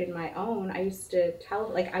I created my own. I used to tell,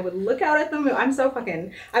 like, I would look out at the moon. I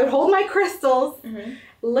would hold my crystals,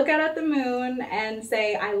 look out at the moon and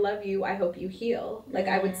say, I love you, I hope you heal. Like,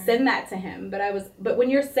 I would send that to him, but when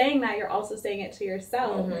you're saying that, you're also saying it to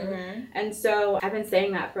yourself. And so I've been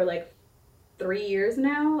saying that for like 3 years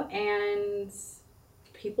now, and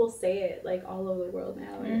people say it like all over the world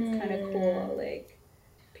now, and it's kind of cool. Like,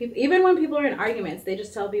 people, even when people are in arguments, they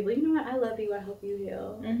just tell people, you know what, I love you, I hope you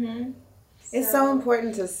heal. It's so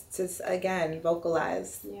important to again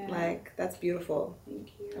vocalize. Yeah. Like, that's beautiful.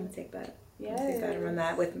 Thank you. I'm gonna take that. Yes. Take that and run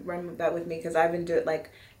that with me, because I've been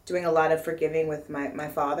doing a lot of forgiving with my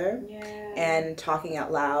father. Yeah. And talking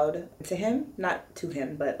out loud to him, not to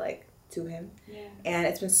him, but like to him. Yeah. And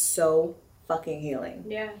it's been so fucking healing.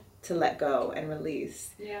 Yeah. To let go and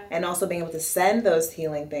release. Yeah. And also being able to send those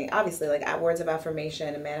healing things, obviously, like words of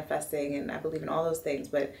affirmation and manifesting, and I believe in all those things,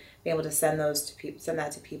 but being able to send those to people, send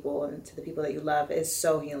that to people and to the people that you love is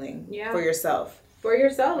so healing. Yeah. For yourself. For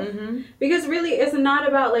yourself. Because really, it's not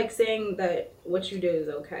about like saying that what you did is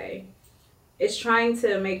okay. It's trying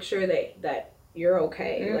to make sure that you're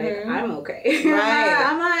okay. Like, I'm okay.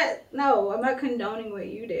 Right. I'm not condoning what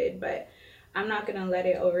you did, but I'm not going to let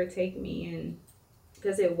it overtake me, and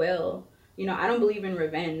because it will. You know, I don't believe in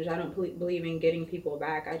revenge. I don't believe in getting people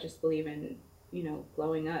back. I just believe in, you know,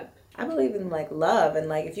 glowing up. I believe in like love, and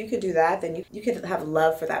like if you could do that, then you could have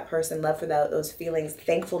love for that person, love for those feelings,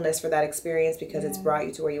 thankfulness for that experience, because it's brought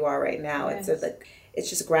you to where you are right now. Yes. It's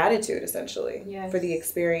just gratitude, essentially, Yes. for the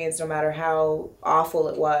experience, no matter how awful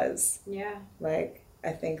it was. Yeah. Like,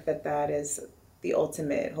 I think that is the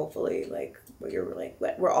ultimate, hopefully, like what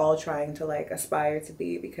we're all trying to like aspire to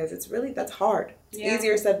be, because it's really, that's hard. It's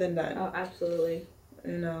easier said than done. Oh, absolutely.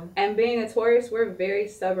 You know. And being a Taurus, we're very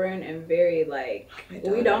stubborn and very like,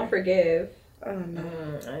 we don't forgive. Oh no.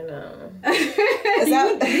 I know. Is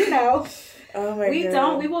that you know. Oh my god. We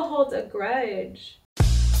don't. We will hold a grudge.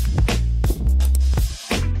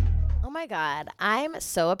 Oh my God, I'm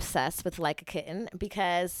so obsessed with Like a Kitten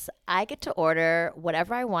because I get to order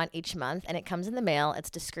whatever I want each month and it comes in the mail. It's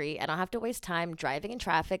discreet. I don't have to waste time driving in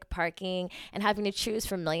traffic, parking, and having to choose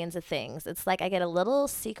from millions of things. It's like I get a little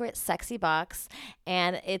secret sexy box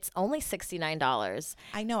and it's only $69.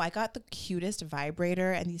 I know. I got the cutest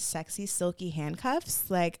vibrator and these sexy silky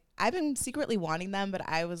handcuffs. Like, I've been secretly wanting them, but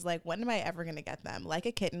I was like, when am I ever going to get them? Like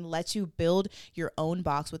a Kitten lets you build your own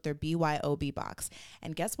box with their BYOB box.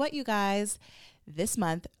 And guess what, you guys? This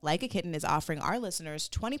month, Like a Kitten is offering our listeners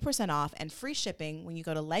 20% off and free shipping when you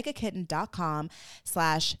go to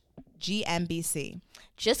likeakitten.com/GMBC.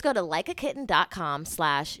 Just go to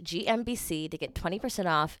likeakitten.com/GMBC to get 20%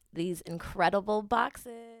 off these incredible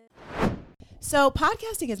boxes. So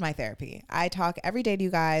podcasting is my therapy. I talk every day to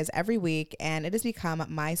you guys, every week, and it has become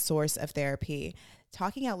my source of therapy.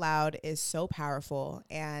 Talking out loud is so powerful,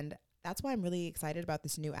 and that's why I'm really excited about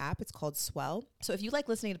this new app. It's called Swell. So if you like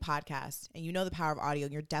listening to podcasts and you know the power of audio,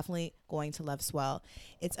 you're definitely going to love Swell.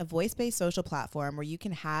 It's a voice-based social platform where you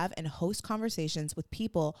can have and host conversations with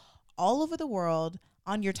people all over the world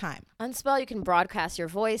on your time. On Swell, you can broadcast your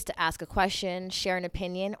voice to ask a question, share an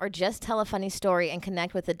opinion, or just tell a funny story and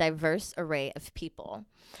connect with a diverse array of people.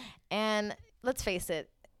 And let's face it,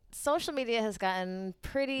 social media has gotten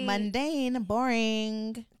pretty mundane,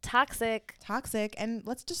 boring, toxic, and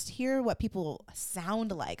let's just hear what people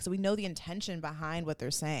sound like so we know the intention behind what they're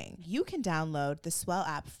saying. You can download the Swell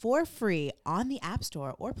app for free on the App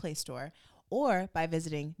Store or Play Store, or by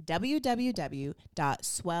visiting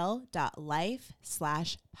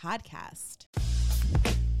www.swell.life/podcast.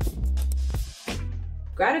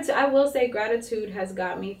 Gratitude, I will say gratitude has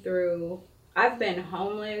got me through. I've been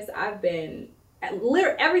homeless. I've been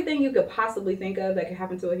everything you could possibly think of that could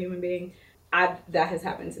happen to a human being. That has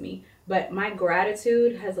happened to me. But my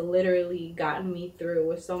gratitude has literally gotten me through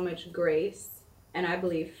with so much grace and I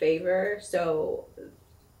believe favor. So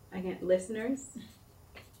again, listeners,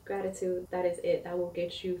 gratitude, that is it. That will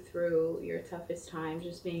get you through your toughest times.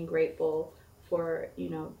 Just being grateful for, you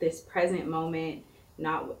know, this present moment.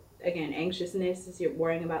 Not, again, anxiousness is you're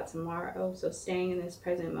worrying about tomorrow. So staying in this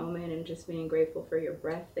present moment and just being grateful for your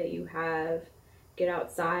breath that you have. Get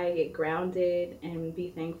outside, get grounded, and be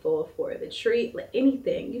thankful for the tree. Like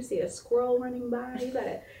anything. You see a squirrel running by, you got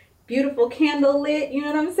a beautiful candle lit, you know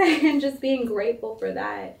what I'm saying? Just being grateful for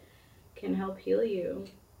that can help heal you.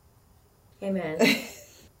 Amen.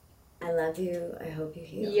 I love you. I hope you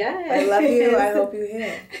heal. Yes. I love you. I hope you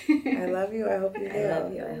heal. I love you. I hope you heal. I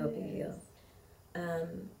love you. I hope you heal.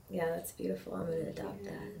 Yeah, that's beautiful. I'm going to adopt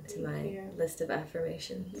that into my list of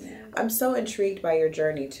affirmations. Yeah. I'm so intrigued by your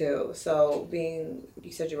journey too. So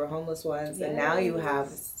you said you were homeless once, and now you have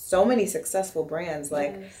so many successful brands.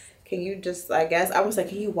 Like, can you just, I guess, I was like,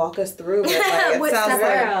 can you walk us through it? Like, it sounds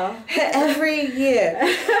like every year.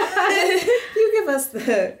 You give us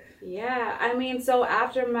the... Yeah, I mean, so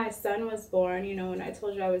after my son was born, you know, when I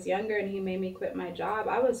told you I was younger and he made me quit my job,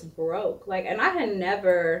 I was broke. Like, and I've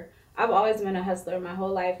always been a hustler my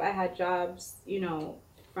whole life. I had jobs, you know,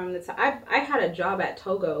 from the time I had a job at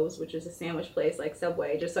Togo's, which is a sandwich place like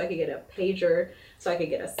Subway, just so I could get a pager, so I could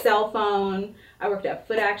get a cell phone. I worked at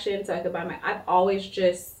Foot Action so I could buy I've always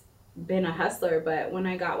just been a hustler. But when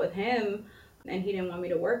I got with him and he didn't want me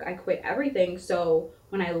to work, I quit everything. So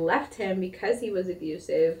when I left him because he was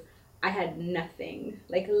abusive, I had nothing,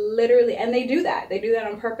 like literally. And they do that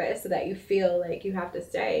on purpose so that you feel like you have to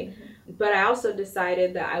stay. But I also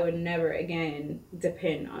decided that I would never again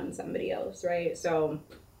depend on somebody else, right? So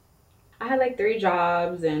I had like 3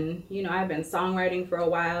 jobs, and you know, I've been songwriting for a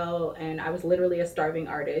while, and I was literally a starving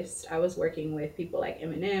artist. I was working with people like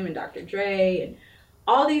Eminem and Dr. Dre and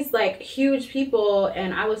all these like huge people,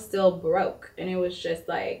 and I was still broke. And it was just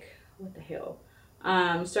like, what the hell?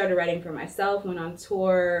 Started writing for myself, went on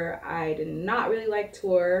tour. I did not really like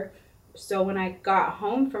tour. So when I got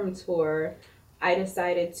home from tour, I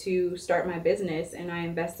decided to start my business, and I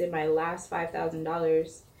invested my last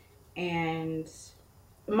 $5,000. And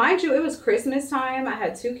mind you, it was Christmas time. I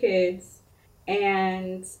had 2 kids,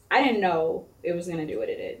 and I didn't know it was going to do what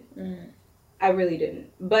it did. I really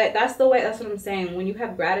didn't. But that's what I'm saying. When you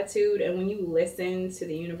have gratitude and when you listen to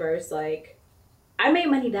the universe, like, I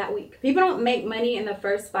made money that week. People don't make money in the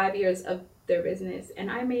first 5 years of their business.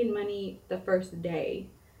 And I made money the first day.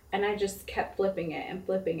 And I just kept flipping it and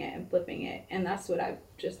flipping it and flipping it. And that's what I've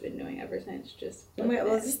just been doing ever since. Just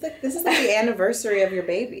this is like the anniversary of your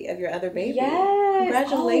baby, of your other baby. Yes.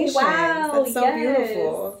 Congratulations. Oh, wow. That's so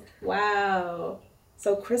beautiful. Wow.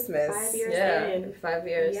 So Christmas. 5 years in. 5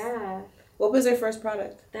 years. Yeah. What was your first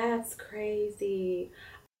product? That's crazy.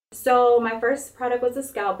 So my first product was a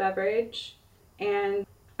scalp beverage. And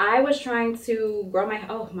I was trying to grow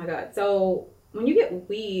oh my God. So when you get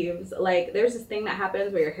weaves, like there's this thing that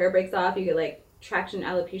happens where your hair breaks off. You get like traction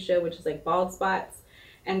alopecia, which is like bald spots.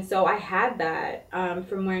 And so I had that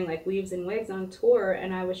from wearing like weaves and wigs on tour.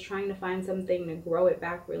 And I was trying to find something to grow it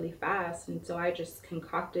back really fast. And so I just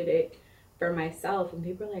concocted it for myself. And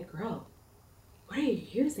people were like, girl, what are you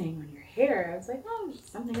using on your hair? I was like, oh,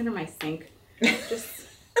 just something under my sink. Just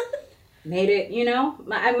made it, you know.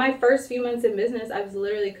 My first few months in business, I was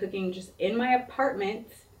literally cooking just in my apartment,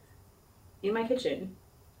 in my kitchen.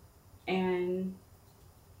 And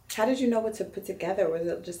how did you know what to put together? Was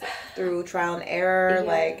it just through trial and error,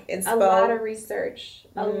 like inspo? A lot of research,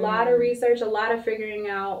 a lot of figuring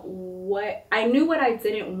out what I knew, what I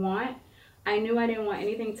didn't want. I knew I didn't want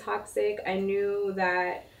anything toxic. I knew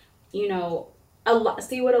that, you know,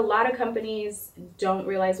 what a lot of companies don't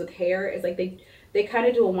realize with hair is like they kind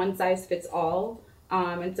of do a one size fits all.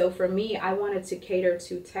 And so for me, I wanted to cater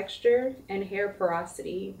to texture and hair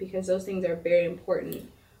porosity because those things are very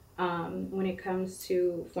important when it comes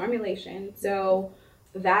to formulation. So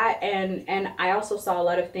that, and I also saw a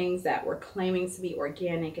lot of things that were claiming to be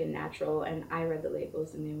organic and natural, and I read the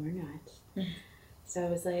labels and they were not. So I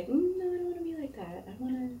was like, no, I don't want to be like that. I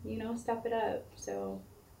want to, you know, step it up. So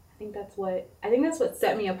I think that's what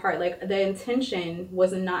set me apart. Like, the intention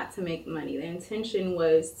was not to make money. The intention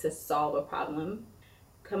was to solve a problem,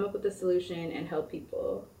 come up with a solution, and help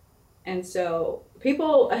people. And so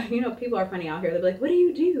people, you know, people are funny out here. They'll be like, what do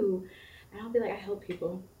you do? And I'll be like, I help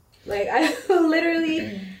people. Like, I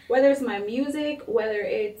literally, whether it's my music, whether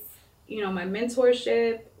it's, you know, my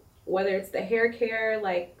mentorship, whether it's the hair care,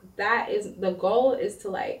 like, that is, the goal is to,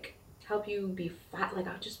 like, help you be like,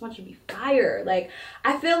 I just want you to be fire. Like,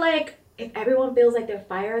 I feel like if everyone feels like they're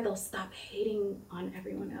fire, they'll stop hating on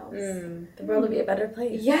everyone else. The world will be a better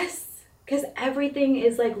place. Yes. Because everything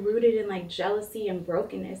is, like, rooted in, like, jealousy and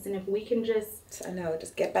brokenness. And if we can just... I know,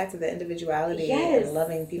 just get back to the individuality yes. and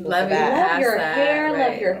loving people love for that. Love your hair,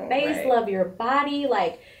 right. love your face, love your body.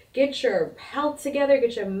 Like, get your health together,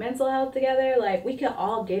 get your mental health together. Like, we can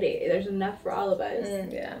all get it. There's enough for all of us.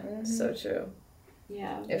 Yeah, so true.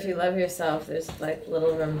 Yeah. If you love yourself, there's, like,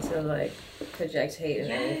 little room to, like, project hate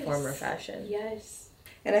in any form or fashion. Yes.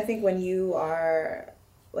 And I think when you are...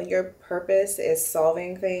 like, your purpose is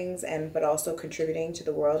solving things but also contributing to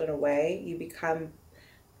the world in a way, you become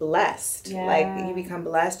blessed. Yeah. Like, you become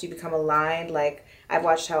blessed, you become aligned. Like, I've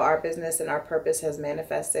watched how our business and our purpose has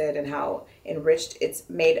manifested and how enriched it's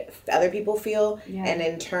made other people feel, and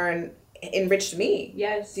in turn enriched me.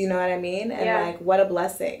 Yes. Do you know what I mean? And like, what a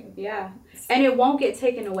blessing. Yeah. And it won't get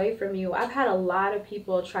taken away from you. I've had a lot of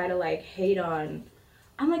people try to, like, hate on.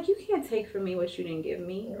 I'm like, you can't take from me what you didn't give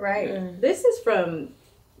me. Right. This is from...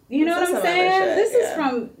 You know what I'm saying? This is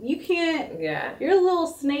from, you can't, your little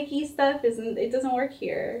snaky stuff it doesn't work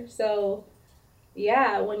here. So,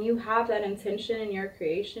 yeah, when you have that intention in your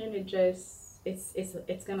creation, it just,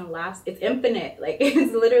 it's going to last. It's infinite. Like,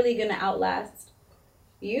 it's literally going to outlast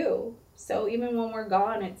you. So even when we're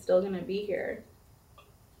gone, it's still going to be here.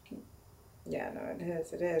 Yeah, no, it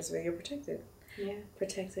is. It is. But you're protected. Yeah.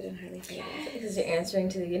 Protected and highly favored. Because you're answering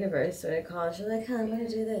to the universe when it calls. You're like, I'm going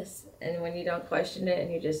to do this. And when you don't question it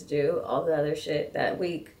and you just do all the other shit that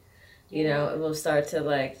week, you know, it will start to,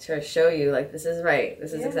 like, show you, like, this is right.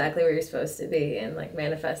 This is exactly where you're supposed to be. And, like,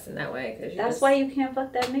 manifest in that way. Cause That's why you can't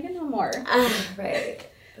fuck that nigga no more. Right.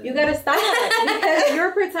 You gotta stop. Because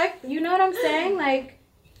you're you know what I'm saying? Like,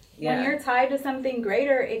 when you're tied to something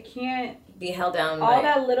greater, it can't be held down. All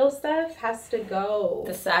that little stuff has to go.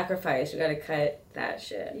 The sacrifice, you gotta cut that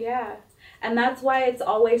shit. Yeah. And that's why it's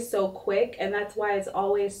always so quick, and that's why it's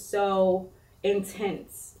always so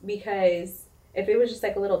intense. Because if it was just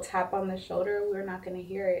like a little tap on the shoulder, we're not gonna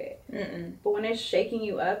hear it. But when it's shaking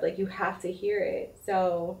you up, like, you have to hear it.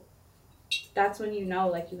 So that's when you know,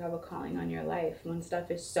 like, you have a calling on your life, when stuff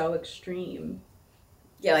is so extreme.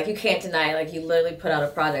 Yeah, like, you can't deny, like, you literally put out a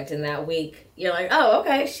project in that week. You're like, oh,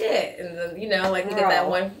 okay, shit. And then, you know, like, you get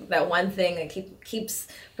that one thing that keeps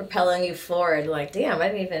propelling you forward. Like, damn,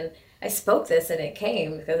 I spoke this and it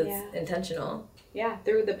came because it's intentional. Yeah,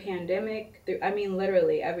 through the pandemic,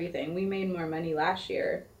 literally everything. We made more money last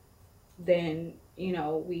year than, you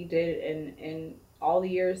know, we did in all the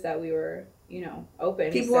years that we were, you know,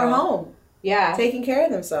 open. People were home. Yeah. Taking care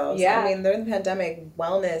of themselves. Yeah. I mean, during the pandemic,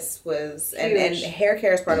 wellness was, and hair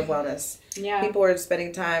care is part of wellness. Yeah. People were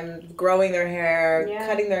spending time growing their hair,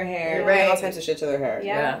 cutting their hair, doing all types of shit to their hair.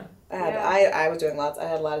 Yeah. I was doing lots. I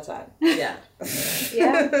had a lot of time. Yeah.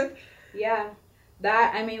 Yeah.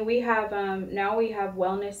 We have, now we have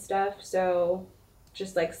wellness stuff. So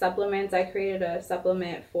just like supplements, I created a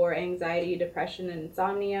supplement for anxiety, depression, and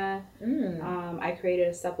insomnia. I created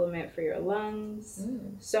a supplement for your lungs.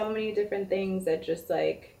 So many different things that just,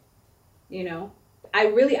 like, you know, I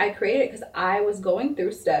created it because I was going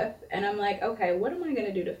through stuff, and I'm like, okay, what am I going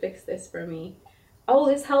to do to fix this for me? Oh,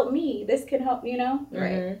 this helped me. This can help, you know?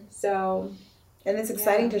 Right. So. And it's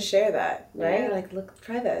exciting to share that, right? Yeah. Like, look,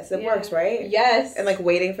 try this. It works, right? Yes. And, like,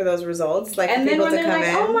 waiting for those results, like, and for people then when to come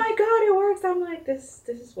they're like, in. oh my God, it works. I'm like, this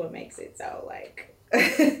is what makes it so, like,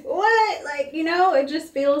 what? Like, you know, it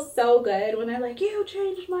just feels so good when they're like, you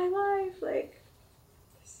changed my life. Like,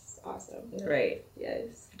 this is awesome. Right.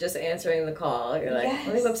 Yes. Just answering the call. You're like,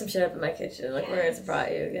 let me whip some shit up in my kitchen. Like, where it's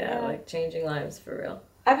brought you. Yeah, like, changing lives for real.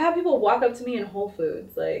 I've had people walk up to me in Whole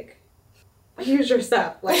Foods, like, use your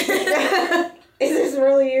stuff. Like, is this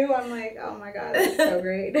really you? I'm like, oh my God, that's so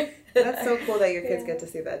great. That's so cool that your kids get to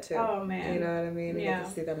see that too. Oh man. You know what I mean? You Yeah. get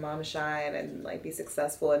to see their mom shine and, like, be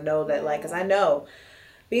successful and know that, like, because I know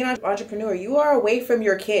being an entrepreneur, you are away from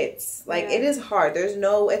your kids. Like, it is hard.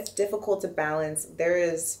 It's difficult to balance. There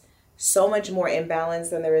is so much more imbalance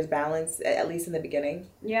than there is balance, at least in the beginning.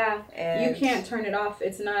 Yeah. And you can't turn it off.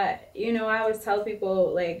 It's not, you know, I always tell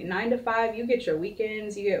people, like, 9 to 5, you get your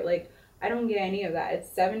weekends, you get, like, I don't get any of that. It's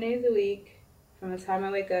 7 days a week from the time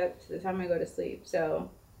I wake up to the time I go to sleep. So,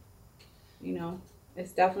 you know,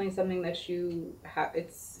 it's definitely something that you have.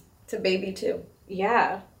 It's a baby too.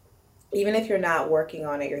 Yeah. Even if you're not working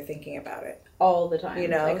on it, you're thinking about it. All the time. You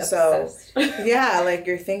know, like, so, yeah, like,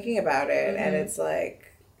 you're thinking about it, and it's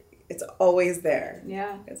like, it's always there.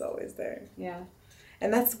 Yeah. It's always there. Yeah.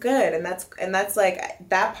 And that's good. And that's like,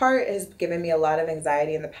 that part has given me a lot of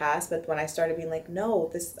anxiety in the past. But when I started being like, no,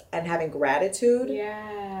 this, and having gratitude.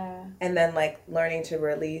 Yeah. And then, like, learning to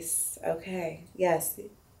release, okay, yes,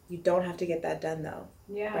 you don't have to get that done though.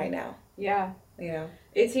 Yeah. Right now. Yeah. You know?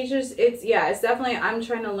 It teaches, it's definitely, I'm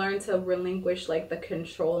trying to learn to relinquish, like, the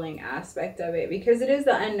controlling aspect of it. Because it is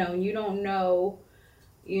the unknown. You don't know,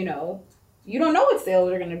 you know. You don't know what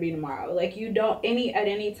sales are going to be tomorrow. Like, you don't at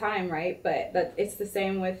any time, right? But it's the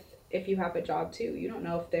same with if you have a job too. You don't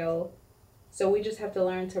know if they'll. So we just have to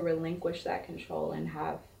learn to relinquish that control and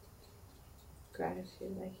have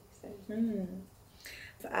gratitude, like you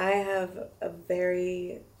said. I have a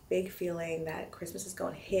very big feeling that Christmas is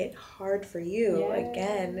going to hit hard for you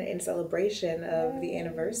again in celebration of the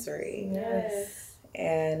anniversary. Yes.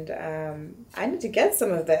 And I need to get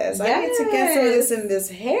some of this. I need to get some of this in this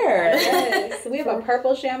hair. Yes. We have a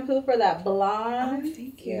purple shampoo for that blonde. Oh,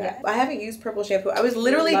 thank you. Yeah. I haven't used purple shampoo. I was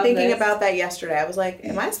literally thinking about that yesterday. I was like,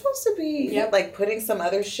 am I supposed to be like putting some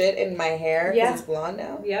other shit in my hair because it's blonde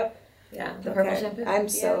now? Yep. Yeah, the purple shampoo.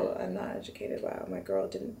 I'm not educated. Wow, my girl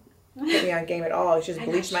didn't put me on game at all. She just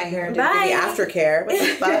bleached my hair and didn't give me aftercare. What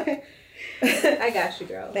the fuck? I got you,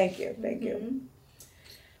 girl. Thank you. Thank you.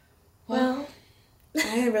 Well,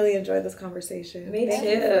 I really enjoyed this conversation. Me Thank too.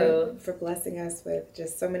 You for blessing us with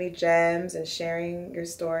just so many gems and sharing your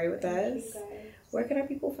story with us. Where can our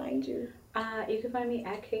people find you? You can find me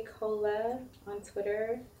at KCola on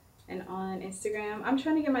Twitter and on Instagram. I'm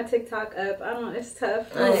trying to get my TikTok up. I don't know. It's tough.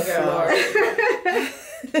 Oh, girl.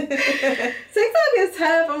 TikTok is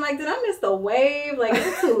tough. I'm like, did I miss the wave? Like, is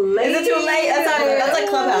it too late? Is it too late? That's like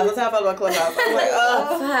Clubhouse. That's how I felt about Clubhouse. I'm like,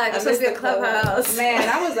 oh, fuck, I I'm missed supposed to the be Clubhouse. Man,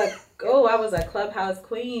 I was a Clubhouse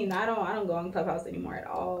queen. I don't go on Clubhouse anymore at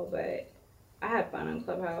all, but I had fun on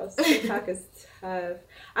Clubhouse. TikTok is tough.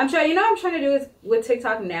 I'm trying to do is with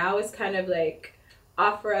TikTok now is kind of like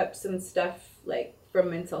offer up some stuff like for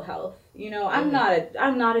mental health. I'm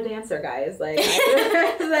not a dancer, guys. Like,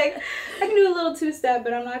 I can do a little two-step,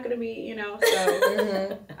 but I'm not gonna be,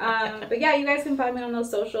 so. But yeah, you guys can find me on those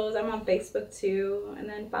socials. I'm on Facebook too, and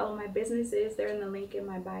then follow my businesses. They're in the link in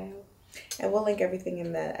my bio. And we'll link everything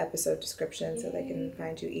in the episode description so they can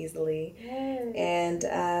find you easily. Yes. And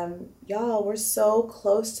y'all, we're so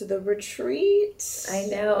close to the retreat. I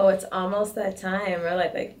know, it's almost that time. We're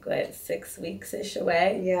like 6 weeks-ish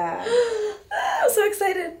away. Yeah. I'm so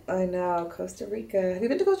excited. I know. Costa Rica. Have you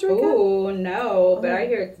been to Costa Rica? Oh, no, but I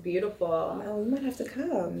hear it's beautiful. Oh, we might have to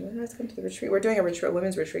come. We might have to come to the retreat. We're doing a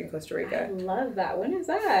women's retreat in Costa Rica. I love that. When is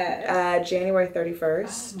that? January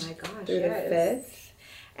 31st. Oh my gosh, through the 5th.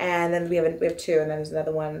 And then we have 2, and then there's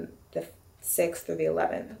another one the 6th through the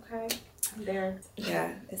 11th. Okay, I'm there.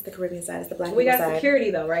 Yeah, it's the Caribbean side. It's the black we people got side.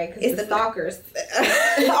 Security though, right? Because it's the stalkers. all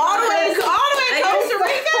the way Costa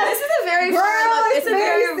Rica. This is a very it's a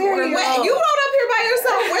very serious. Wait, you rode up here by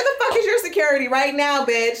yourself. Where the fuck is your security right now,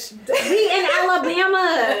 bitch? We in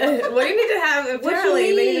Alabama. What do you need to have? Apparently, What they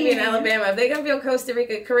you need to be in mean? Alabama. If they're gonna be on Costa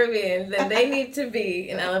Rica Caribbean, then they need to be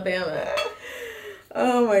in Alabama.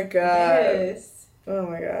 Oh my god. Yes. Oh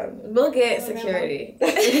my god. We'll get security.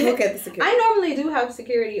 We'll get the security. I normally do have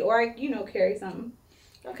security, or I, carry something.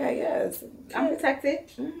 Okay, yes. I'm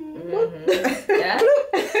protected. Yeah.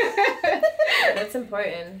 That's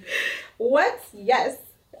important. What? Yes.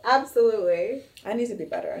 Absolutely. I need to be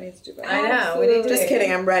better. I need to do better. I know. We need to Just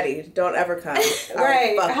kidding. I'm ready. Don't ever come. I'll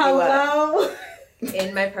Right. fuck you up. Hello.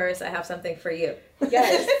 In my purse, I have something for you.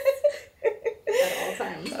 Yes. At all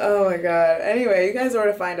times. Oh my god. Anyway, you guys know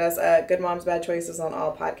where to find us at Good Moms Bad Choices on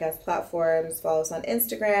all podcast platforms. Follow us on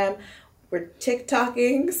Instagram. We're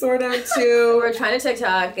TikToking sort of too. We're trying to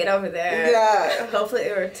TikTok. Get over there. Yeah. Hopefully,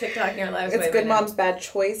 we're TikToking our lives. It's way Good better. Moms Bad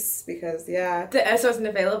Choice because The S wasn't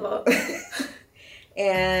available.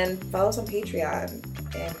 And follow us on Patreon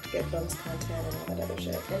and get bonus content and all that other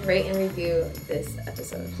shit. And rate and review this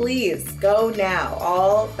episode. Please go now.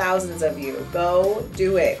 All thousands of you. Go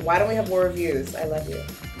do it. Why don't we have more reviews? I love you.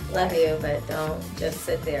 Love you, but don't just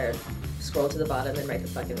sit there, scroll to the bottom, and write the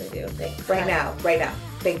fucking review. Thanks. Right now.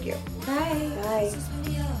 Thank you. Bye. Bye.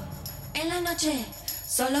 En la noche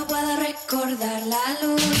solo puedo recordar la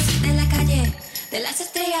luz de la calle, de las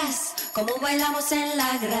estrellas, como bailamos en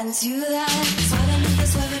la gran ciudad. Suavemente,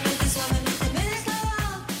 suavemente.